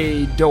is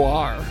a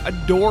Doar.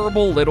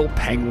 Adorable little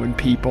penguin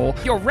people.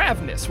 You're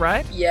Ravenous,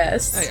 right?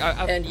 Yes,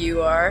 and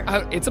you are?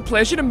 It's a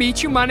pleasure to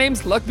meet you. My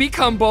name's Luckbeak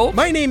Cumbo.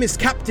 My name is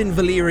Captain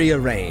Valeria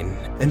Rain,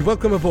 and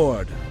welcome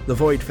aboard the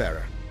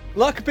Voidfarer.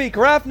 Luckbeak,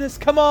 Ravenous,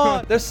 come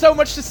on! There's so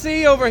much to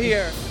see over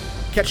here!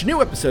 Catch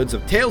new episodes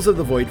of Tales of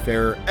the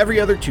Voidfarer every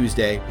other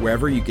Tuesday,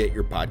 wherever you get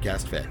your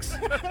podcast fix.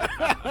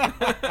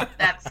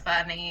 That's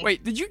funny.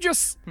 Wait, did you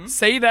just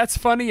say that's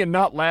funny and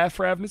not laugh,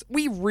 Ravenous?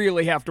 We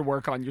really have to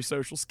work on your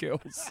social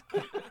skills.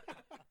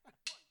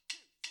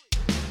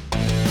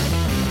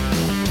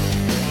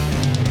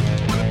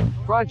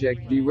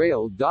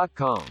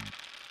 ProjectDerailed.com